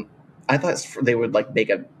 I thought they would like make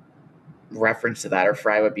a reference to that, or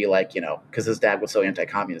Fry would be like, because his dad was so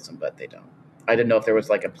anti-communism, but they don't. I didn't know if there was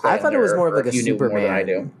like a play. I thought it was more of like a you knew more than I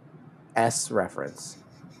do. Superman S reference.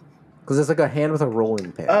 Because it's like a hand with a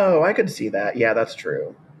rolling pin. Oh, I could see that. Yeah, that's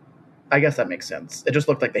true. I guess that makes sense. It just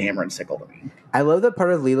looked like the hammer and sickle to me. I love that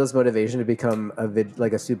part of Leela's motivation to become a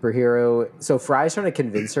superhero. So Fry's trying to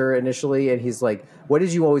convince her initially, and he's like, what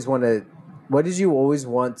did you always want to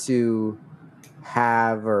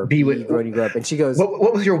have or be when you grow up? And she goes,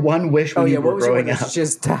 what was your one wish when you were growing up?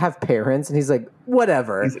 Just to have parents. And he's like,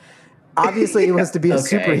 whatever. Obviously he wants to be a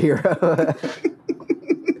superhero.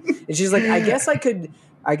 And she's like, I guess I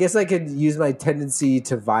could use my tendency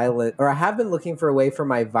to violence, or I have been looking for a way for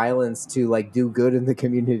my violence to like do good in the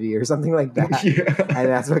community or something like that. Yeah. And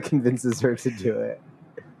that's what convinces her to do it.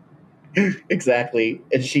 Exactly.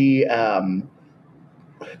 And she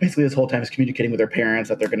basically this whole time is communicating with her parents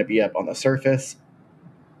that they're going to be up on the surface.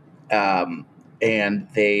 And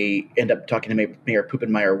they end up talking to Mayor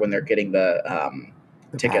Poopenmeyer when they're getting the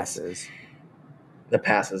tickets. Passes. The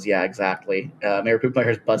passes, yeah, exactly. Mayor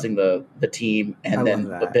Poopenmeyer's buzzing the team, and then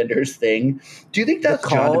the Bender's thing. Do you think that's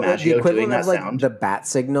John DiMaggio doing that sound? The bat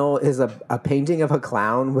signal is a painting of a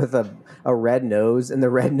clown with a red nose, and the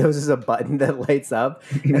red nose is a button that lights up,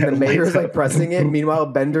 and the mayor is like pressing it. Meanwhile,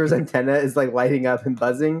 Bender's antenna is like lighting up and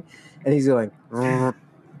buzzing, and he's going.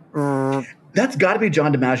 That's got to be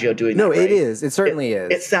John DiMaggio doing that. No, right? It is. It certainly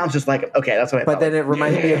is. It sounds just like okay. That's what I thought. But then it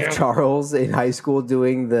reminded me of Charles in high school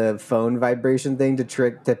doing the phone vibration thing to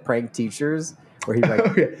prank teachers, where he's like,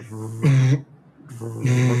 and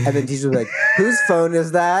then teachers would be like, "Whose phone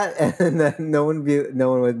is that?" And then no one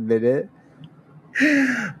would admit it.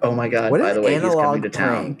 Oh my god! What By is the way, he's coming analog to town.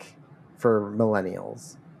 prank for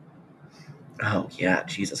millennials? Oh yeah,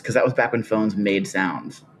 Jesus! Because that was back when phones made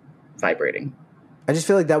sounds, vibrating. I just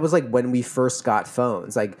feel like that was like when we first got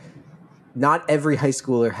phones. Like, not every high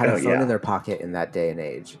schooler had a phone in their pocket in that day and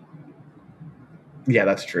age. Yeah,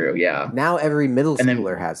 that's true. Yeah. Now every middle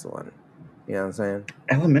schooler has one. You know what I'm saying?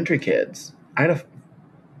 Elementary kids.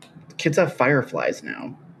 Kids have Fireflies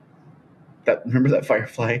now. Remember that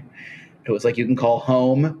Firefly? It was like you can call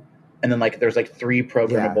home, and then like there's like 3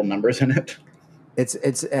 programmable numbers in it. It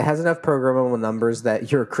has enough programmable numbers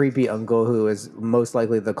that your creepy uncle, who is most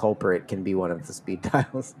likely the culprit, can be one of the speed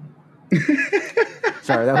dials.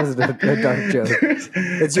 Sorry, that was a dark joke.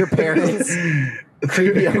 It's your parents,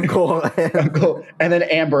 creepy uncle, and then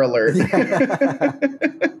Amber Alert. Yeah.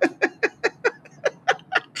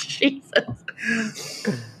 Jesus.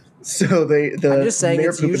 So I'm just saying,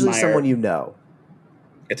 it's usually someone you know.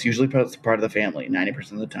 It's usually part of the family.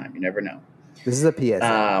 90% of the time, you never know. This is a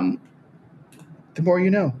PSA. The more you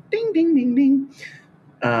know. Ding, ding, ding, ding.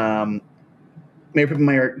 Mayor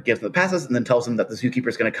Poopenmeyer gives them the passes and then tells them that the zookeeper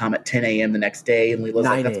is going to come at 10 a.m. the next day. And Leela's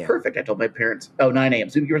like, that's perfect. I told my parents. Oh, 9 a.m.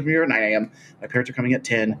 Zookeeper's here at 9 a.m. My parents are coming at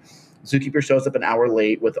 10. Zookeeper shows up an hour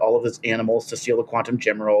late with all of his animals to steal the Quantum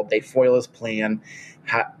Gemerald. They foil his plan.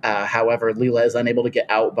 However, Leela is unable to get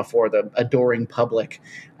out before the adoring public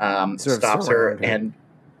stops her. And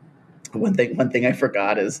one thing I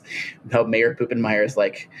forgot is how Mayor Poopenmeyer is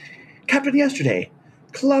like, Captain Yesterday,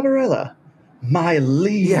 Clobberella, my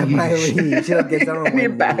liege. Yeah, my liege. She gets on one knee.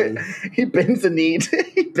 He bends the knee.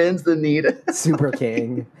 He bends the knee. Super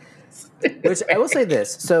King. Which I will say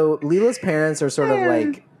this. So Leela's parents are sort of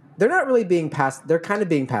like, they're not really being they're kind of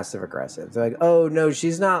being passive aggressive. They're like, oh no,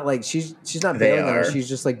 she's not bailing on us. She's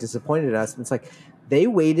just like disappointed in us. And it's like, they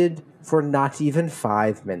waited for not even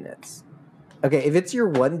 5 minutes. Okay, if it's your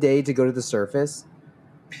one day to go to the surface.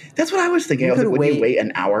 That's what I was thinking. Would you wait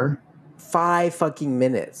an hour? 5 fucking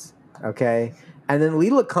minutes. Okay. And then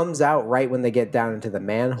Leela comes out right when they get down into the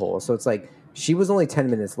manhole. So it's like, She was only 10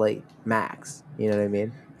 minutes late, max. You know what I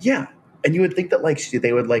mean? Yeah. And you would think that like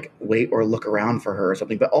they would like wait or look around for her or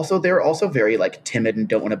something, but also they're also very like timid and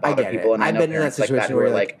don't want to bother people. And I've know been in that parents like situation that who where are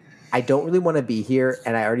you're like, I don't really want to be here,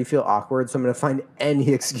 and I already feel awkward, so I'm going to find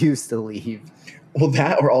any excuse to leave. well,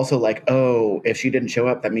 that or also like, oh, if she didn't show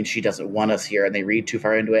up, that means she doesn't want us here, and they read too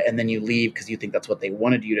far into it, and then you leave because you think that's what they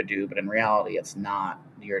wanted you to do, but in reality, it's not.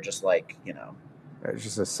 You're just like, you know, It's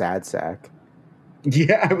just a sad sack.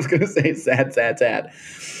 yeah, I was gonna say sad.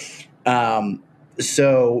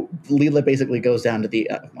 So Leela basically goes down to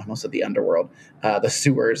the almost at the underworld, the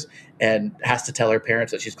sewers, and has to tell her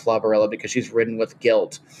parents that she's Clobberella because she's ridden with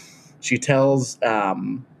guilt. She tells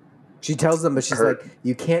them, but she's like,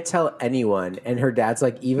 you can't tell anyone. And her dad's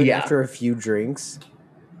like, even after a few drinks.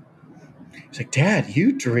 She's like, Dad,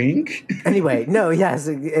 you drink? Anyway, no, yes,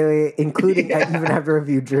 including even after a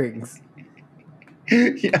few drinks.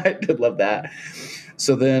 Yeah, I did love that.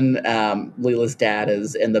 So then Leela's dad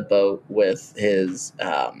is in the boat with his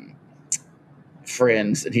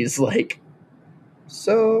friends, and he's like,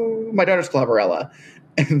 so my daughter's Clobberella.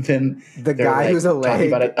 And then the guy who's a leg talking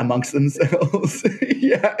about it amongst themselves.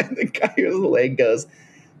 Yeah, and the guy who's a leg goes,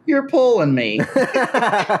 "You're pulling me."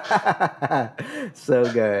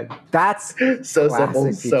 So good. That's so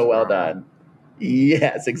simple, so well done.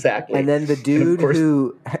 Yes, exactly. And then the dude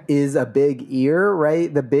who is a big ear,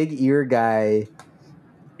 right? The big ear guy.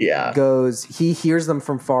 Yeah. Goes. He hears them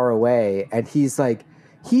from far away, and he's like,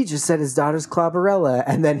 he just said his daughter's Clobberella,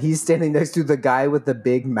 and then he's standing next to the guy with the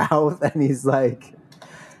big mouth, and he's like,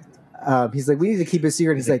 we need to keep it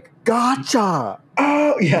secret. He's like, gotcha.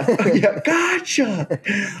 Oh yeah, gotcha.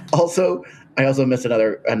 Also, I also missed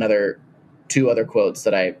another two other quotes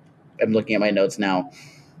that I am looking at my notes now.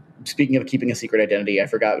 Speaking of keeping a secret identity, I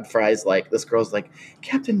forgot Fry's like, this girl's like,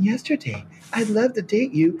 Captain, yesterday, I'd love to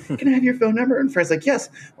date you. Can I have your phone number? And Fry's like, yes.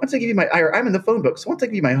 Once I give you I'm in the phone book. So once I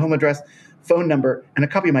give you my home address, phone number, and a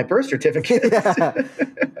copy of my birth certificate. Yeah.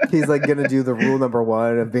 He's like going to do the rule number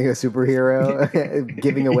 1 of being a superhero,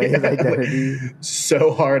 giving away his identity.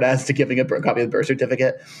 So hard as to giving a copy of the birth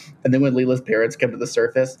certificate. And then when Leela's parents come to the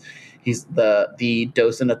surface, he's the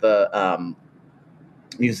docent at the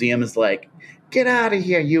museum is like, get out of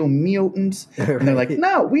here, you mutants. And they're like,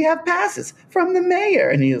 no, we have passes from the mayor.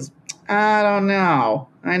 And he is, I don't know.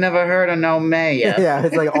 I never heard of no mayor. Yeah,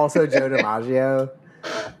 it's like also Joe DiMaggio.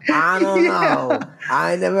 I don't know.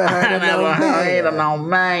 I never heard of no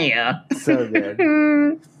mayor. So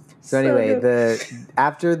good. So anyway,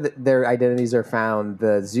 after their identities are found,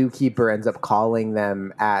 the zookeeper ends up calling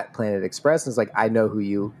them at Planet Express and is like, I know who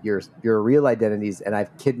your real identities, and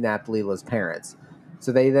I've kidnapped Leela's parents.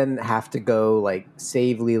 So they then have to go like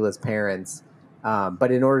save Leela's parents,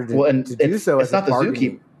 but in order to do so, it's not the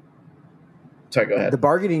zookeeper. Sorry, go ahead. The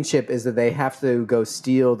bargaining chip is that they have to go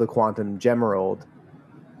steal the Quantum Gemerald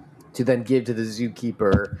to then give to the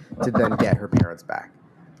zookeeper to then get her parents back.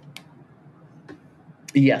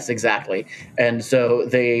 Yes, exactly. And so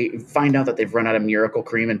they find out that they've run out of miracle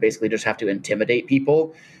cream and basically just have to intimidate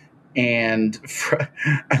people. And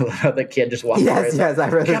I love how the kid just walked away. Yes, I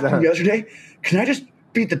read that. Yesterday, can I just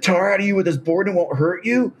beat the tar out of you with this board and it won't hurt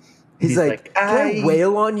you? He's like, can I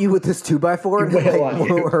wail on you with this 2x4 and it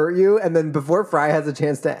won't hurt you? And then before Fry has a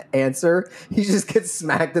chance to answer, he just gets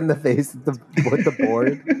smacked in the face with the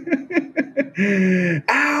board.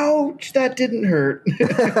 Ouch, that didn't hurt.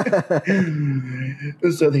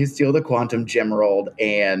 So they steal the Quantum Gemerald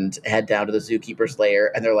and head down to the zookeeper's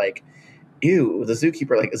lair, and they're like, ew, the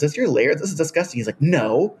zookeeper, like, is this your lair? This is disgusting. He's like,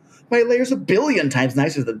 no, my lair's 1 billion times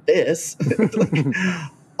nicer than this. Like,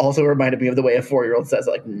 also reminded me of the way a 4-year-old says,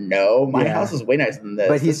 like, no, my house is way nicer than this.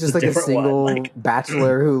 But he's just like a single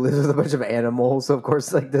bachelor who lives with a bunch of animals. So of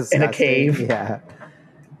course, like this in a cave. Yeah.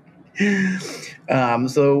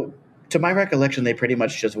 So to my recollection, they pretty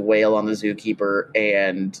much just wail on the zookeeper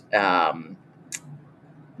and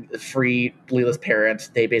free Leela's parents.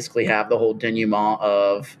 They basically have the whole denouement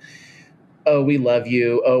of, oh, we love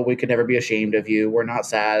you. Oh, we could never be ashamed of you. We're not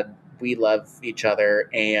sad. We love each other,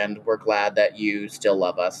 and we're glad that you still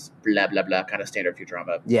love us. Blah, blah, blah, kind of standard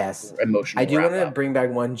Futurama. Yes. Emotional. I do want to bring back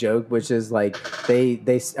one joke, which is like they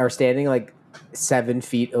are standing like 7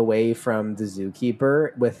 feet away from the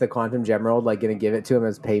zookeeper with the Quantum Gemerald, like going to give it to him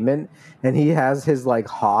as payment. And he has his like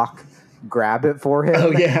hawk grab it for him. Oh,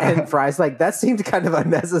 yeah. And Fry's like, that seemed kind of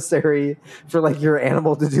unnecessary for like your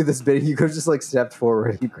animal to do this bit. You could have just like stepped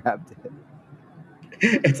forward and grabbed it.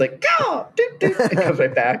 It's like, go! It comes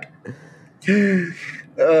right back.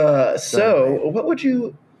 So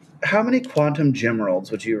how many Quantum Gemeralds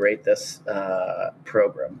would you rate this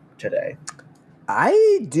program today?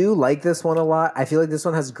 I do like this one a lot. I feel like this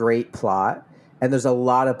one has great plot. And there's a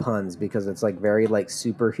lot of puns because it's like very like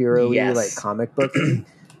superhero-y, Yes. like comic booky.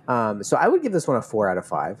 So I would give this one a 4 out of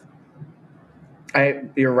 5.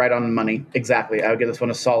 You're right on money. Exactly. I would give this one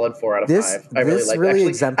a solid 4 out of 5. I really like.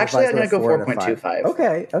 Actually, I'm going to go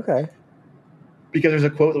 4.25. Okay. Because there's a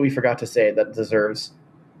quote that we forgot to say that deserves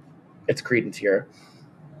its credence here.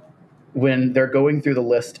 When they're going through the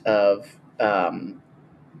list of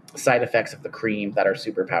side effects of the cream that are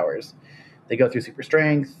superpowers, they go through super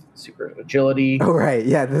strength, super agility. Oh right,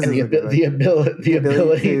 yeah. This and is the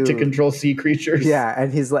ability to control sea creatures. Yeah,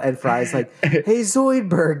 and Fry's like, "Hey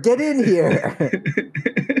Zoidberg, get in here."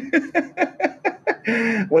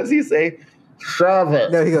 What does he say? Shove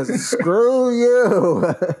it. No, he goes, "Screw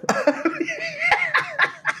you."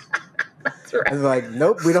 That's right. And like,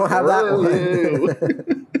 nope, we don't have that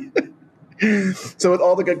one. So with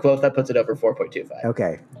all the good quotes, that puts it over 4.25.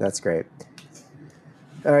 Okay, that's great.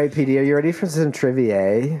 All right, PD, are you ready for some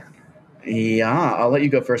trivia? Yeah, I'll let you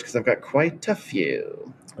go first because I've got quite a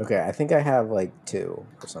few. Okay, I think I have like 2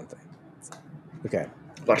 or something. Okay.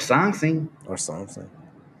 Or something.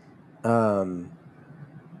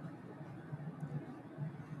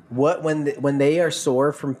 What when they are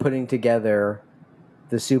sore from putting together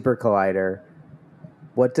the super collider,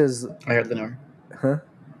 what does I hardly know her. Huh?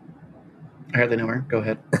 I hardly know her. Go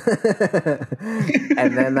ahead.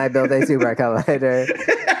 And then I built a super collider.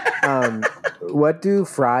 What do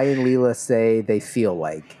Fry and Leela say they feel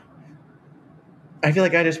like? I feel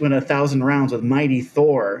like I just went 1,000 rounds with Mighty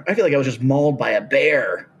Thor. I feel like I was just mauled by a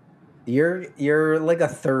bear. You're like a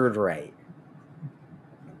third right.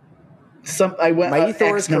 I went Mighty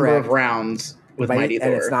Thor X is number correct. of rounds with Mighty Thor.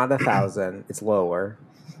 And it's not 1,000. It's lower.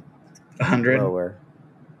 100? Lower.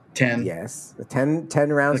 10? Yes. 10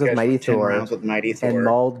 rounds with Mighty 10 Thor. rounds with Mighty Thor. And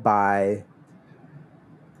mauled by...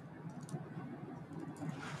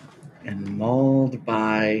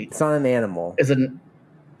 It's not an animal. I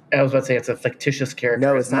was about to say it's a fictitious character.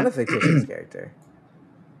 No, it's not a fictitious character.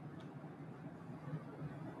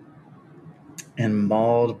 And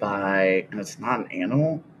mauled by... And it's not an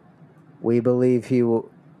animal? We believe he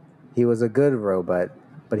was a good robot,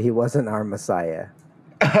 but he wasn't our Messiah.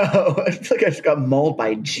 Oh, I feel like I just got mauled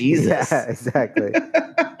by Jesus. Yeah, exactly.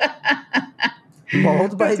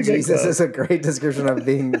 Mauled by Jesus is a great description of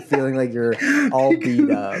feeling like you're all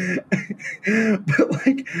beat up.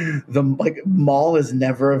 But maul is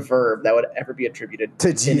never a verb that would ever be attributed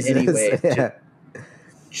to Jesus in any way. Yeah. To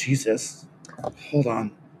Jesus. Hold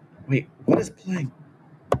on. Wait, what is playing?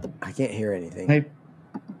 I can't hear anything.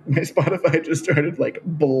 My Spotify just started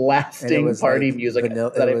blasting party music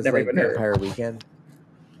that I've never even heard. Vampire Weekend.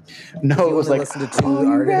 No, it was listen to 2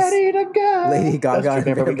 artists. Ready to go. Lady Gaga and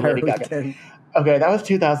Vampire Vampire Lady Gaga. Weekend. Okay, that was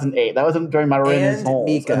 2008. That was during my Raymond's Holes.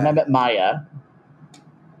 Mika. And then I met Maya.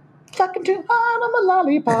 Fucking too hard on my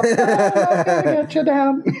lollipop. I'm gonna get you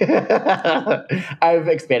down. I've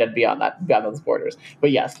expanded beyond those borders.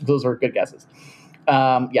 But yes, those were good guesses.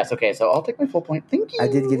 Yes, okay, so I'll take my full point. Thank you. I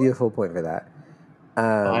did give you a full point for that.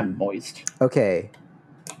 I'm moist. Okay.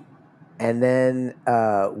 And then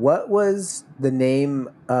what was the name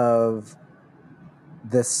of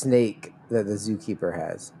the snake that the zookeeper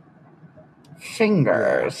has?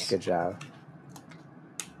 Fingers. Yeah, good job.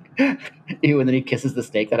 Ew, and then he kisses the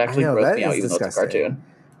snake. That actually grossed me out, even though it's a cartoon.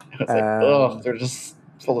 It's like, ugh, they're just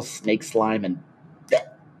full of snake slime and...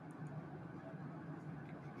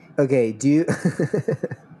 Okay, do you...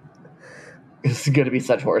 This is going to be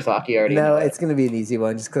such horse hockey already. No, it's going to be an easy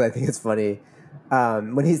one just because I think it's funny.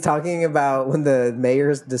 When he's talking about, when the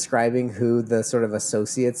mayor's describing who the sort of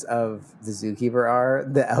associates of the zookeeper are,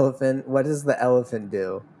 the elephant, what does the elephant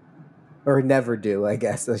do? Or never do, I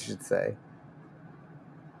guess I should say.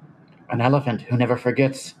 An elephant who never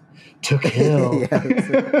forgets to kill.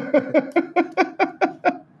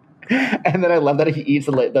 And then I love that he eats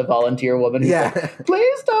the volunteer woman. He's like,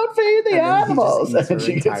 please don't feed the animals. And then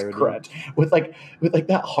she gets crushed with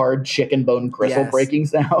that hard chicken bone gristle breaking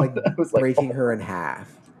sound. Like was breaking her in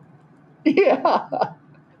half. Yeah.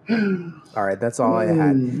 All right, that's all I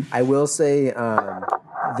had. I will say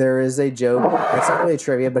there is a joke. It's not really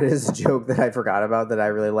trivia, but it is a joke that I forgot about that I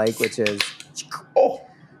really like, which is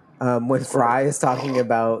when Fry is talking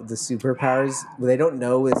about the superpowers, they don't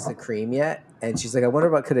know it's the cream yet. And she's like, I wonder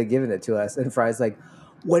what could have given it to us. And Fry's like,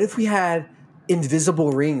 what if we had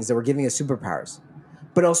invisible rings that were giving us superpowers?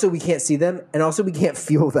 But also we can't see them, and also we can't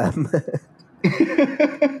feel them. I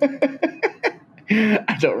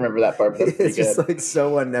don't remember that part, but that's pretty it's just like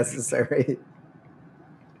so unnecessary.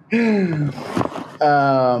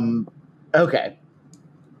 Okay.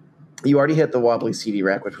 You already hit the wobbly CD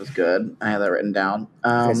rack, which was good. I had that written down.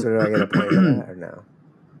 Okay, so do I get a point for that or no?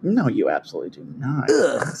 No, you absolutely do not.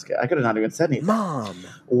 I could have not even said anything. Mom.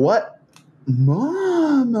 What?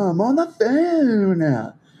 Mom, I'm on the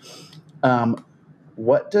phone.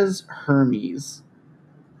 What does Hermes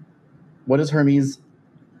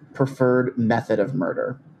preferred method of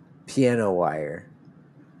murder? Piano wire.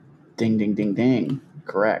 Ding, ding, ding, ding.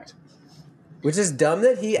 Correct. Which is dumb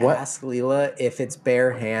that he What? asked Leela if it's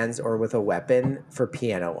bare hands or with a weapon for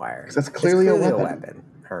piano wire. 'Cause that's clearly a weapon.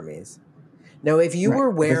 Hermes. Now, if you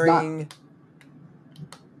were Right, if it's wearing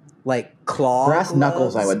like claw Brass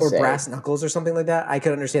knuckles, I would or say. brass knuckles or something like that, I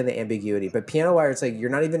could understand the ambiguity. But piano wire, it's like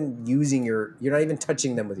you're not even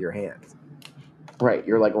touching them with your hands. Right,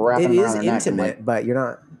 you're like wrapping It around is their neck and, intimate, like, but you're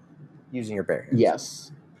not using your bare hands.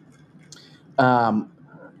 yes.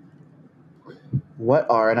 What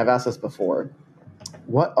are, and I've asked this before,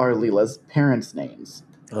 what are Leela's parents' names?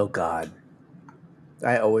 Oh God,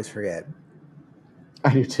 I always forget.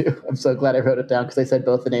 I do too. I'm so glad I wrote it down because they said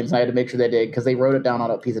both the names and I had to make sure they did because they wrote it down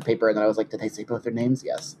on a piece of paper and then I was like, did they say both their names?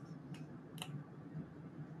 Yes.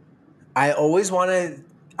 I always want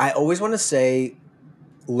to say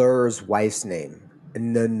Lur's wife's name.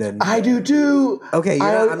 No. I do too. Okay,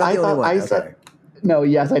 I'm not the only one. Okay. No,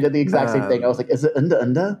 yes, I did the exact same thing. I was like, is it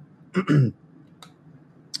Unda?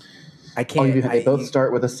 I can't. They both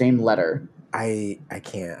start with the same letter. I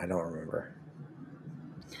can't. I don't remember.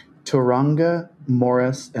 Turanga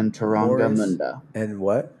Morris and Turanga Munda. And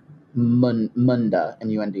what? Munda,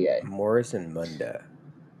 M-U-N-D-A. Morris and Munda.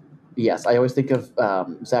 Yes, I always think of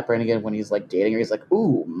Zap Brannigan when he's like dating her. He's like,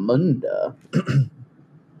 ooh, Munda.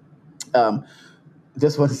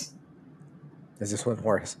 This was. Is this one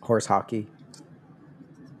horse hockey?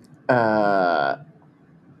 No.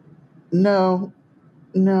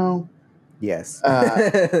 Yes.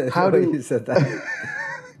 How do you said that?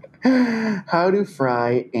 How do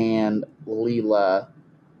Fry and Leela?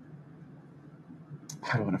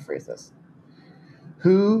 How do I want to phrase this?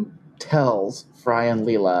 Who tells Fry and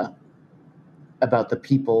Leela about the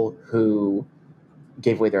people who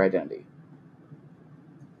gave away their identity?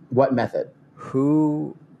 What method?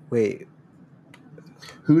 Wait.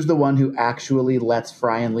 Who's the one who actually lets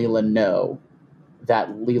Fry and Leela know that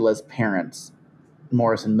Leela's parents,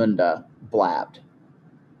 Morris and Munda, blabbed?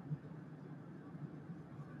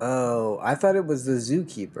 Oh, I thought it was the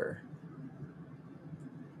zookeeper.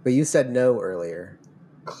 But you said no earlier.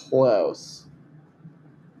 Close.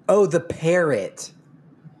 Oh, the parrot.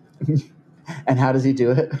 And how does he do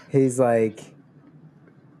it? He's like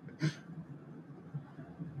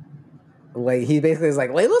he basically is like,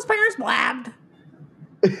 Layla's parents blabbed.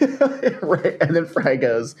 Right. And then Fry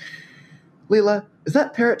goes, Leela, is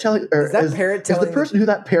that parrot telling, or is the person who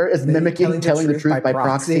that parrot is mimicking telling the truth by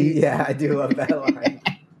proxy? Yeah, I do love that line.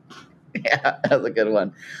 Yeah, that's a good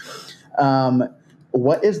one.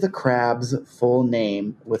 What is the crab's full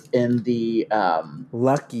name within the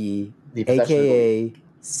Lucky, the aka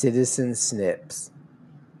Citizen Snips?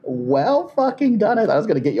 Well fucking done. I thought I was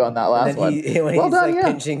going to get you on that last one. When well he's done, like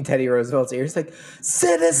pinching Teddy Roosevelt's ear, he's like,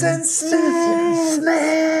 Citizen Snips!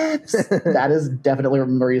 That is definitely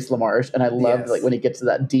Maurice LaMarche, and I love like when he gets to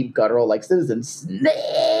that deep guttural like Citizen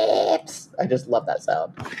Snips. I just love that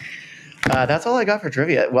sound. That's all I got for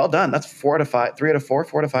trivia. Well done. That's 4 out of 5. 3 out of 4.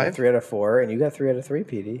 4 out of 5. 3 out of 4, and you got 3 out of 3,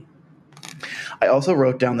 PD. I also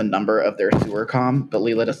wrote down the number of their sewer comm, but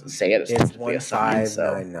Leela doesn't say it. It's supposed to be a sign,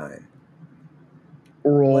 1599.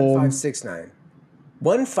 Roll. 1569.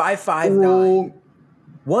 1559.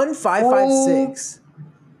 1556.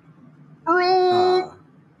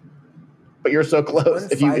 But you're so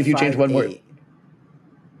close. If you change one word.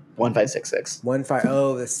 1566.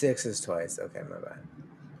 Oh, the 6 is twice. Okay, my bad.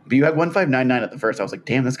 But you had 1599 at the first. I was like,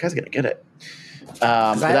 damn, this guy's gonna get it.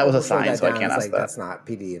 But that was a sign, so I can't ask that. That's not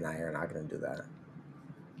PD and I are not gonna do that.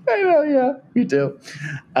 I know, yeah, me too.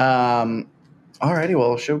 Alrighty,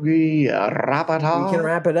 well, should we wrap it up? We can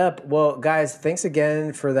wrap it up. Well, guys, thanks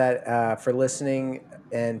again for that, for listening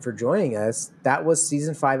and for joining us. That was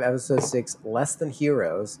season 5, episode 6, Less Than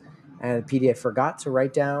Heroes. And PD, I forgot to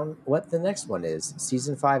write down what the next one is.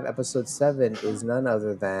 Season 5, episode 7 is none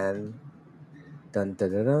other than dun,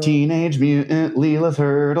 dun, dun, dun. Teenage Mutant Leela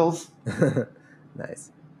Turtles.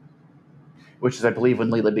 Nice. Which is, I believe, when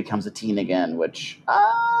Leela becomes a teen again, which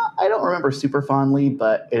I don't remember super fondly,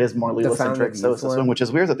 but it is more Leela-centric. So it's this one, which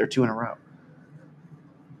is weird that they're 2 in a row.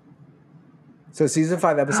 So season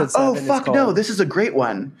 5, episode 7 Oh, fuck, no. This is a great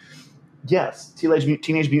one. Yes.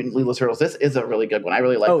 Teenage Mutant Leela Turtles. This is a really good one. I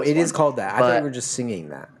really like this one. Oh, it is called that. I thought you were just singing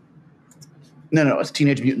that. No, it's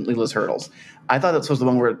Teenage Mutant Leela Turtles. I thought this was the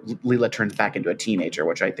one where Leela turns back into a teenager,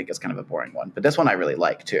 which I think is kind of a boring one. But this one I really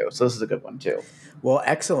like, too. So this is a good one, too. Well,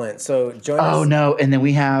 excellent. So join us. Oh, no. And then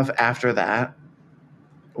we have, after that,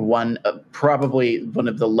 probably one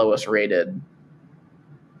of the lowest rated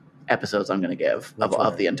episodes I'm going to give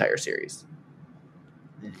of the entire series.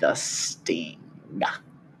 The Sting.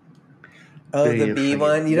 Oh, the B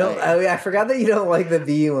one. You don't. Oh, I forgot that you don't like the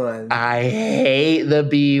B one. I hate the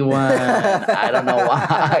B one. I don't know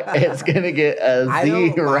why. It's gonna get a 0. I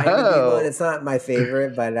don't mind the B one. It's not my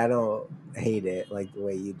favorite, but I don't hate it like the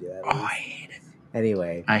way you do it. Oh, I hate it.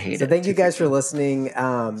 Anyway, I hate it. So thank you guys for listening.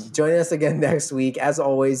 Join us again next week. As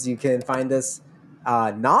always, you can find us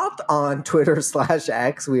not on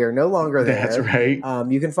Twitter/X. We are no longer there. That's right.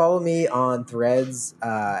 You can follow me on Threads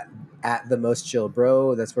at the Most Chill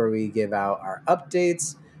Bro. That's where we give out our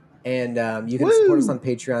updates. And you can support us on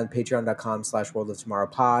Patreon, patreon.com/World of Tomorrow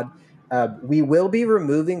Pod. We will be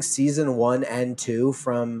removing season 1 and 2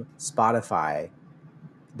 from Spotify.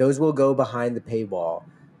 Those will go behind the paywall.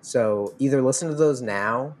 So either listen to those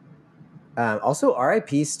now. Also,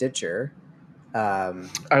 RIP Stitcher. I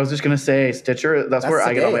was just going to say Stitcher. That's where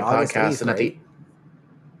I get all my podcasts. 8th, right?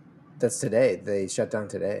 That's today. They shut down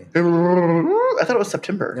today. I thought it was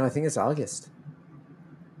September. No, I think it's August.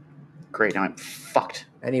 Great. Now I'm fucked.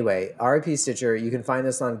 Anyway, RIP Stitcher. You can find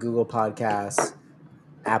us on Google Podcasts,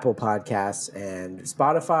 Apple Podcasts, and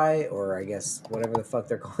Spotify, or I guess whatever the fuck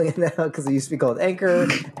they're calling it now, because it used to be called Anchor,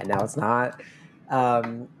 and now it's not.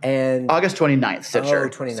 And August 29th, Stitcher.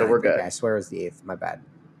 29th. So we're good. Okay, I swear it was the 8th. My bad.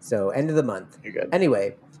 So end of the month. You're good.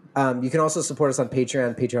 Anyway, you can also support us on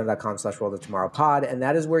Patreon, patreon.com/World of Tomorrow Pod, and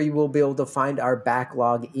that is where you will be able to find our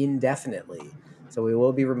backlog indefinitely. So we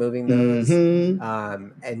will be removing those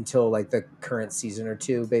until like the current season or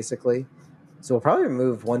 2, basically. So we'll probably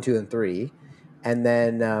remove 1, 2, and 3, and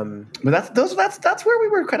then. But that's where we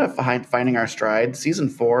were kind of finding our stride. Season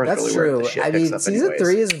 4 is that's really true. where the shit I picks mean, up season anyways.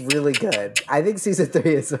 3 is really good. I think season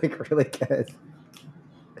 3 is like really good.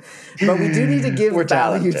 But we do need to give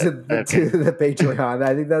value to the Patreon.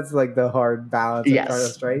 I think that's like the hard balance I'm trying to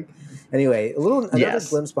strike. Anyway, another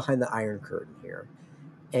glimpse behind the Iron Curtain here.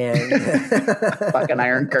 And fucking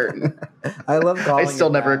Iron Curtain. I love calling it I still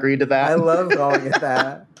never agreed to that. I love calling it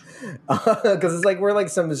that. Because it's like we're like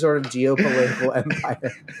some sort of geopolitical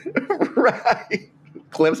empire. Right.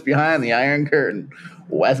 Glimpse behind the Iron Curtain.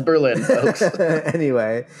 West Berlin, folks.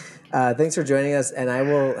 Anyway. Thanks for joining us, and I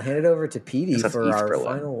will hand it over to Petey for our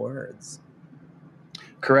final words.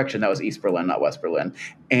 Correction, that was East Berlin, not West Berlin.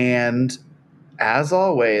 And as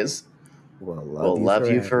always, we'll love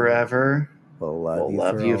you forever. We'll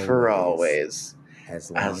love you for always. As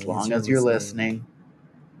long as you're listening.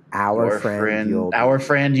 Our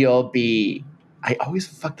friend you'll be. I always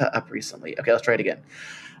fucked that up recently. Okay, let's try it again.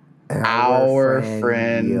 Our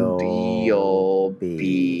friend you'll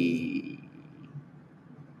be.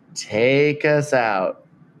 Take us out.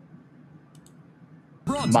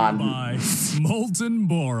 Brought to you by Molten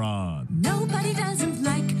Boron. Nobody doesn't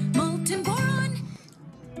like molten boron.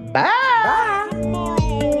 Bye.